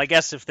 Yeah, well, I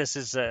guess if this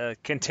is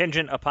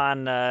contingent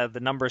upon the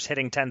numbers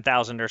hitting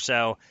 10,000 or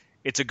so,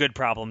 it's a good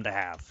problem to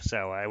have.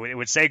 So it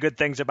would say good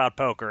things about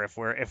poker if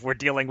we're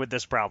dealing with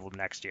this problem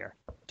next year.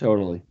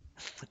 Totally.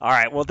 All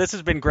right. Well, this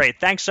has been great.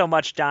 Thanks so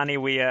much, Donnie.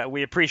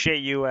 We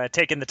appreciate you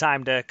taking the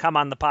time to come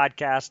on the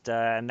podcast.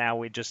 And now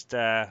we just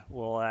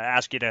will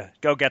ask you to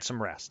go get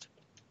some rest.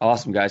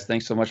 Awesome, guys.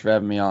 Thanks so much for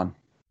having me on.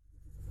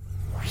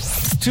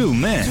 2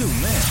 men.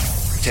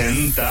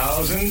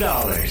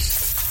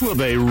 $10,000. Will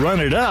they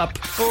run it up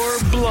or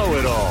blow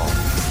it all?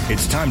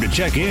 It's time to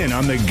check in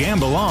on the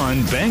Gamble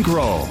On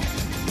bankroll.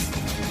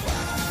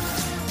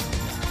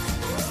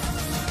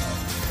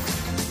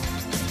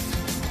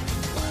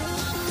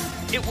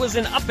 It was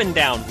an up and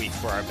down week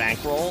for our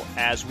bankroll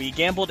as we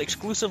gambled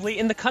exclusively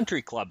in the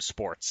country club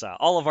sports.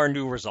 All of our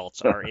new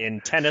results are in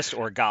tennis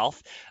or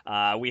golf.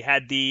 We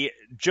had the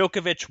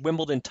Djokovic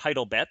Wimbledon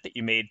title bet that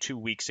you made 2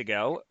 weeks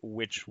ago,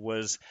 which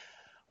was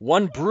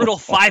one brutal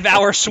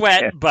 5-hour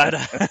sweat, but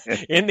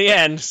in the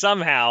end,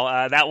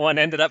 somehow that one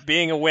ended up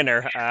being a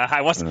winner.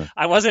 I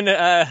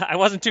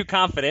wasn't too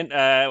confident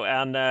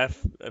on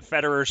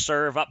Federer's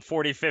serve up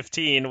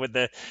 40-15 with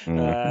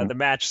the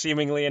match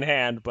seemingly in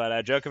hand,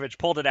 but Djokovic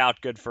pulled it out,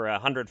 good for a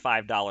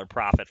 $105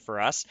 profit for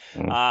us.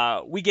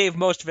 We gave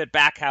most of it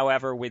back,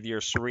 however, with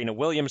your Serena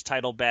Williams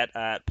title bet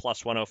at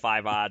plus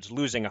 105 odds,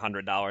 losing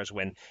 $100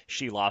 when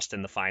she lost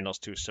in the finals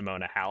to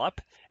Simona Halep,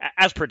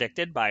 as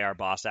predicted by our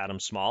boss Adam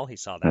Small. He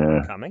saw that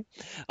one coming.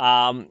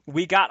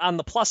 We got on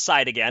the plus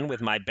side again with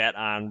my bet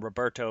on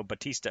Roberto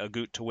Bautista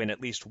Agut to win at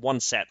least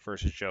one set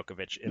versus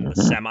Djokovic in the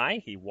semi.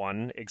 He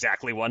won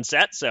exactly one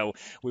set, so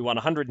we won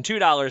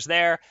 $102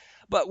 there.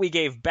 But we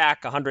gave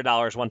back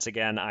 $100 once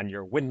again on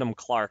your Wyndham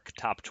Clark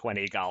top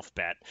 20 golf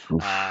bet.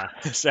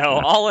 So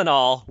all in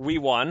all, we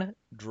won,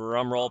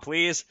 drum roll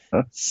please,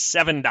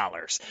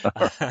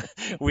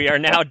 $7. We are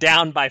now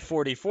down by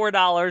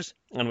 $44,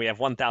 and we have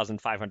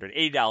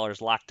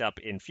 $1,580 locked up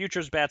in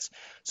futures bets.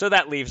 So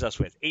that leaves us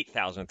with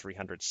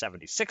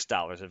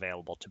 $8,376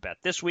 available to bet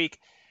this week.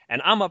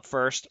 And I'm up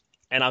first.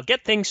 And I'll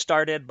get things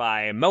started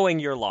by mowing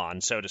your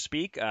lawn, so to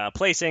speak,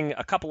 placing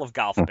a couple of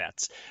golf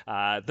bets.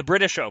 The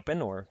British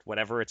Open, or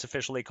whatever it's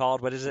officially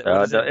called. What is it?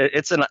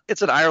 It's in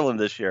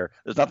Ireland this year.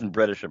 There's nothing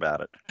British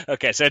about it.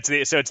 Okay, so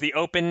it's the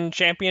Open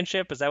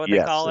Championship. Is that what they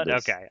call it?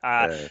 Okay.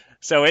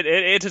 So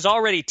it has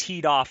already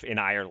teed off in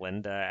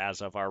Ireland as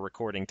of our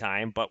recording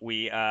time, but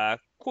we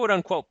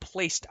quote-unquote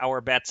placed our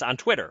bets on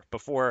Twitter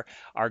before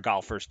our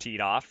golfers teed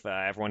off.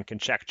 Everyone can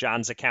check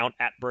John's account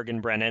at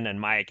Bergen Brennan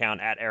and my account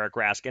at Eric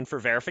Raskin for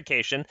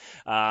verification.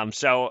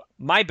 So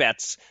my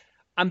bets,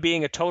 I'm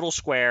being a total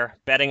square,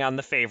 betting on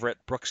the favorite,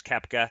 Brooks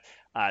Koepka.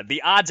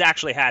 The odds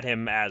actually had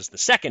him as the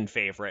second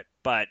favorite,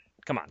 but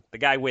come on, the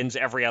guy wins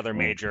every other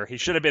major. He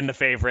should have been the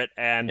favorite,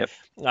 and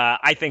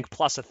I think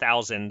plus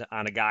 1,000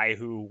 on a guy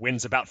who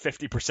wins about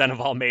 50%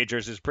 of all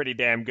majors is pretty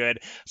damn good.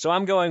 So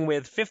I'm going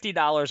with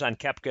 $50 on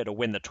Koepka to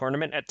win the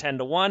tournament at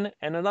 10-1,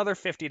 and another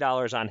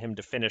 $50 on him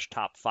to finish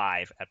top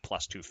 5 at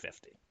plus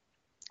 250.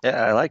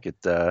 Yeah, I like it.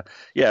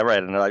 Yeah,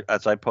 right. And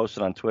as I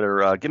posted on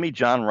Twitter, give me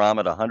John Rahm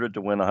at 100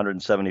 to win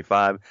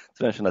 175 to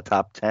finish in the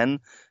top 10.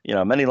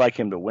 Many like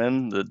him to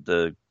win,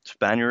 the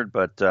Spaniard,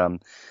 but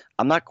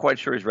I'm not quite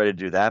sure he's ready to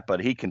do that,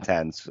 but he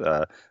contends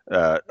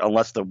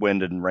unless the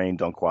wind and rain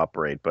don't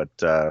cooperate. But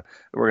we're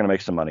going to make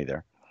some money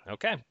there.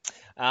 Okay.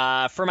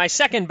 For my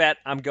second bet,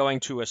 I'm going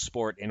to a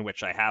sport in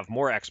which I have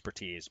more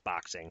expertise,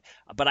 boxing.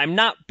 But I'm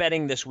not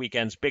betting this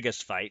weekend's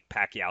biggest fight,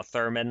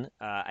 Pacquiao-Thurman.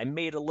 I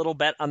made a little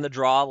bet on the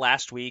draw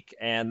last week,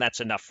 and that's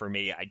enough for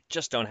me. I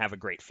just don't have a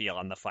great feel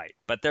on the fight.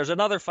 But there's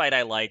another fight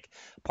I like,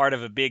 part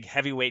of a big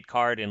heavyweight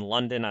card in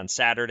London on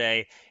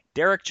Saturday.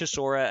 Derek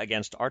Chisora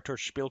against Artur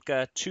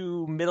Szpilka,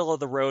 two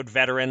middle-of-the-road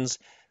veterans.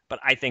 But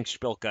I think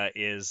Szpilka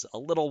is a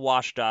little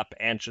washed up,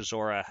 and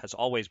Chisora has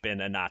always been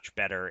a notch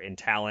better in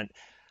talent.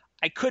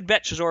 I could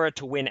bet Chisora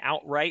to win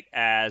outright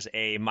as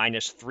a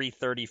minus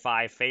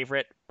 335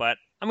 favorite, but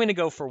I'm going to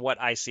go for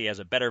what I see as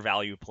a better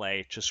value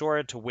play.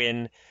 Chisora to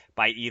win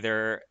by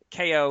either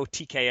KO,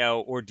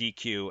 TKO, or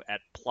DQ at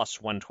plus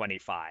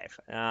 125.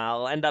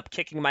 I'll end up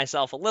kicking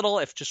myself a little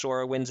if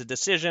Chisora wins a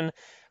decision,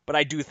 but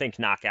I do think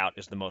knockout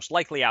is the most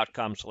likely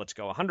outcome, so let's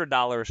go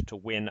 $100 to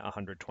win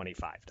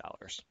 $125.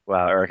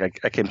 Wow, Eric,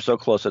 I came so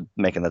close to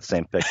making that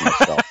same pick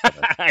myself.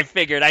 I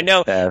figured. I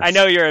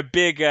know you're a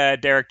big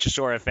Derek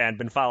Chisora fan.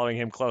 Been following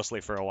him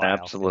closely for a while.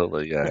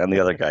 Absolutely, yeah, and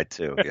the other guy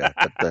too. Yeah.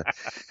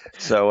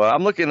 So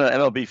I'm looking at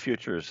MLB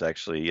futures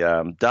actually.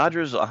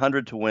 Dodgers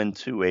 100 to win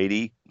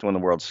 280 to win the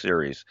World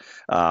Series.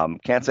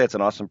 Can't say it's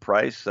an awesome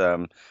price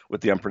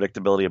with the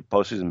unpredictability of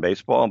postseason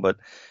baseball, but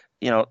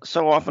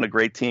so often a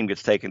great team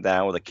gets taken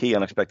down with a key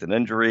unexpected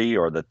injury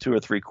or the 2 or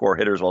 3 core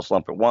hitters all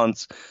slump at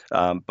once.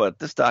 But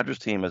this Dodgers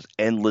team has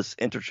endless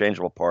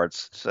interchangeable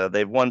parts. So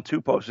they've won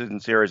 2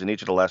 postseason series in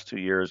each of the last 2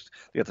 years to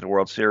get to the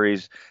World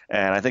Series.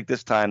 And I think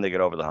this time they get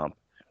over the hump.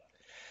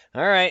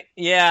 All right.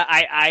 Yeah,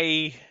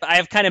 I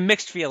have kind of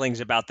mixed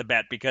feelings about the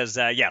bet because,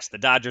 yes, the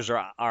Dodgers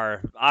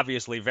are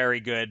obviously very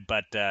good,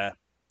 but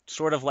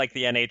sort of like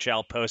the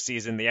NHL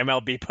postseason, the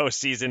MLB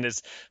postseason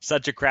is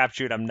such a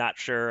crapshoot. I'm not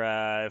sure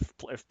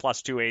if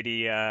plus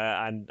 280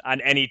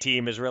 on any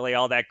team is really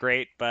all that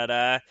great,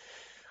 but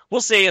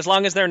we'll see. As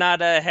long as they're not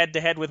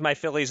head-to-head with my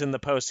Phillies in the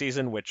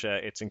postseason, which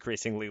it's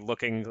increasingly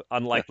looking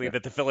unlikely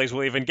that the Phillies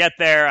will even get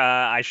there,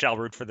 I shall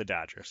root for the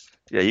Dodgers.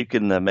 Yeah, you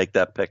can make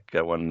that pick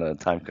when the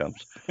time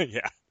comes.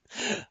 Yeah.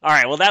 All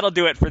right, well, that'll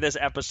do it for this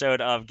episode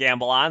of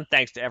Gamble On.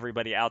 Thanks to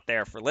everybody out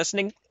there for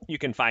listening. You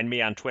can find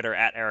me on Twitter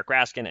at Eric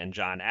Raskin and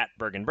John at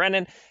Bergen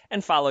Brennan,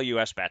 and follow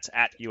US Bets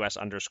at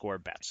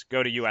US_bets.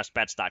 Go to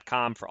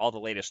usbets.com for all the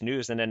latest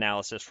news and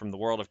analysis from the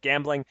world of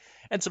gambling,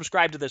 and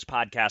subscribe to this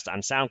podcast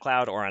on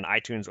SoundCloud or on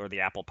iTunes or the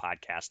Apple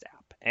Podcast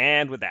app.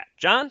 And with that,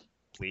 John,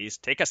 please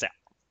take us out.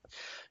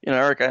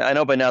 Eric, I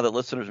know by now that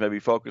listeners may be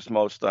focused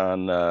most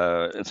on,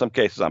 in some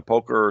cases, on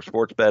poker,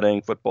 sports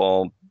betting,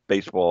 football,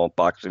 baseball,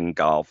 boxing,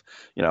 golf.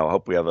 I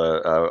hope we have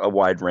a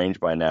wide range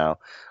by now.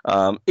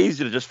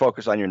 Easy to just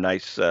focus on your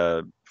nice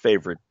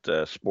favorite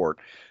sport.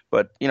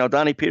 But,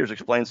 Donnie Peters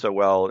explained so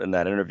well in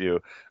that interview,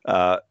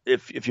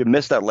 if you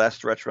missed that last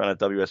stretch run at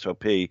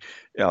WSOP,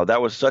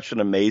 that was such an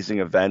amazing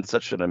event,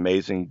 such an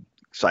amazing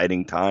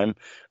exciting time.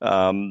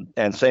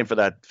 And same for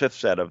that 5th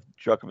set of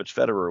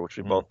Djokovic-Federer, which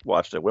we both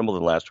watched at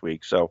Wimbledon last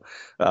week. So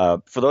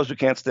for those who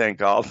can't stand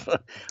golf,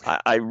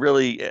 I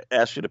really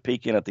ask you to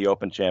peek in at the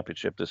Open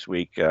Championship this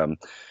week.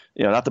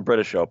 Not the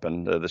British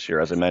Open this year,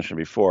 as I mentioned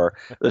before.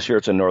 This year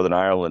it's in Northern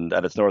Ireland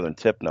at its northern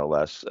tip, no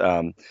less.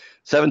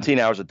 17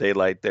 hours of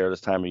daylight there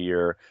this time of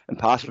year, and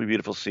possibly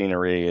beautiful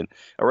scenery. And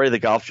already the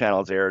Golf Channel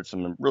has aired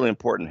some really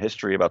important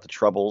history about the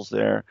Troubles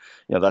there.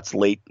 That's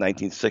late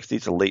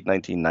 1960s to late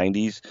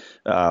 1990s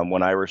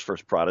when Irish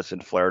First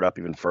Protestant flared up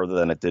even further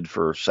than it did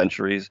for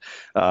centuries.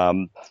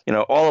 All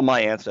of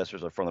my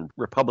ancestors are from the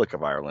Republic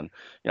of Ireland.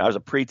 I was a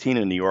preteen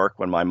in New York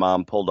when my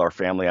mom pulled our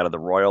family out of the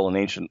Royal and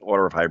Ancient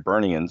Order of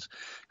Hibernians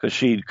because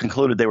she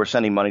concluded they were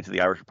sending money to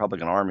the Irish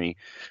Republican Army.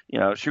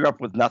 She grew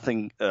up with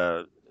nothing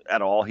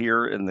at all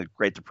here in the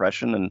Great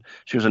Depression, and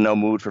she was in no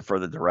mood for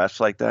further duress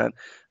like that.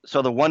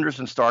 So the wondrous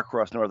and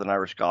star-crossed Northern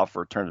Irish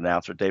golfer turned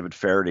announcer David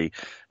Faraday,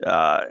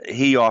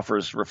 he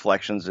offers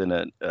reflections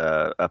in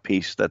a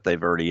piece that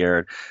they've already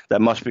aired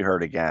that must be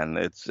heard again.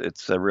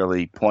 It's a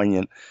really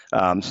poignant.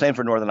 Same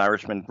for Northern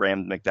Irishmen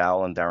Graham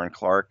McDowell and Darren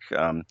Clark.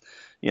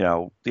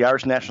 The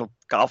Irish national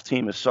golf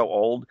team is so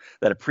old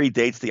that it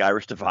predates the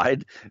Irish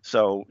divide.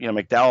 So,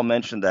 McDowell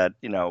mentioned that,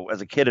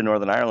 as a kid in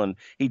Northern Ireland,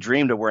 he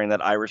dreamed of wearing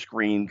that Irish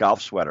green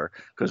golf sweater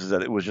because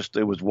it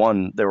was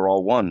one. They were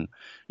all one,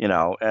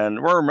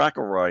 and Rory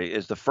McIlroy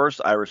is the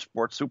first Irish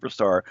sports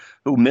superstar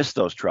who missed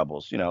those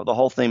troubles. The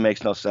whole thing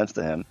makes no sense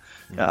to him.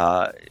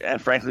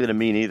 And frankly, to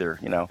me neither.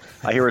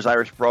 I hear his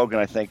Irish brogue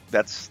and I think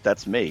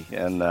that's me.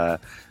 And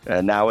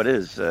now it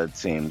is, it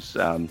seems.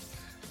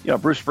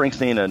 Bruce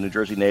Springsteen, a New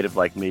Jersey native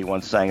like me,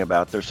 once sang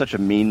about there's such a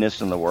meanness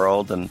in the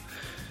world and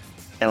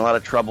a lot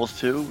of troubles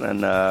too.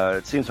 And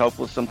it seems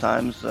hopeless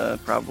sometimes,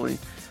 probably.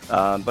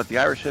 But the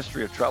Irish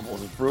history of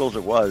troubles, as brutal as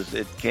it was,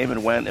 it came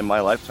and went in my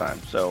lifetime.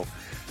 So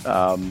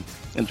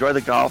enjoy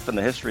the golf and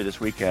the history this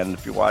weekend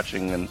if you're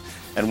watching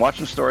and watch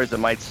some stories that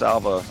might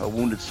salve a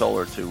wounded soul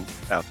or two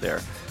out there.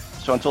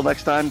 So until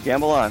next time,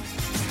 gamble on.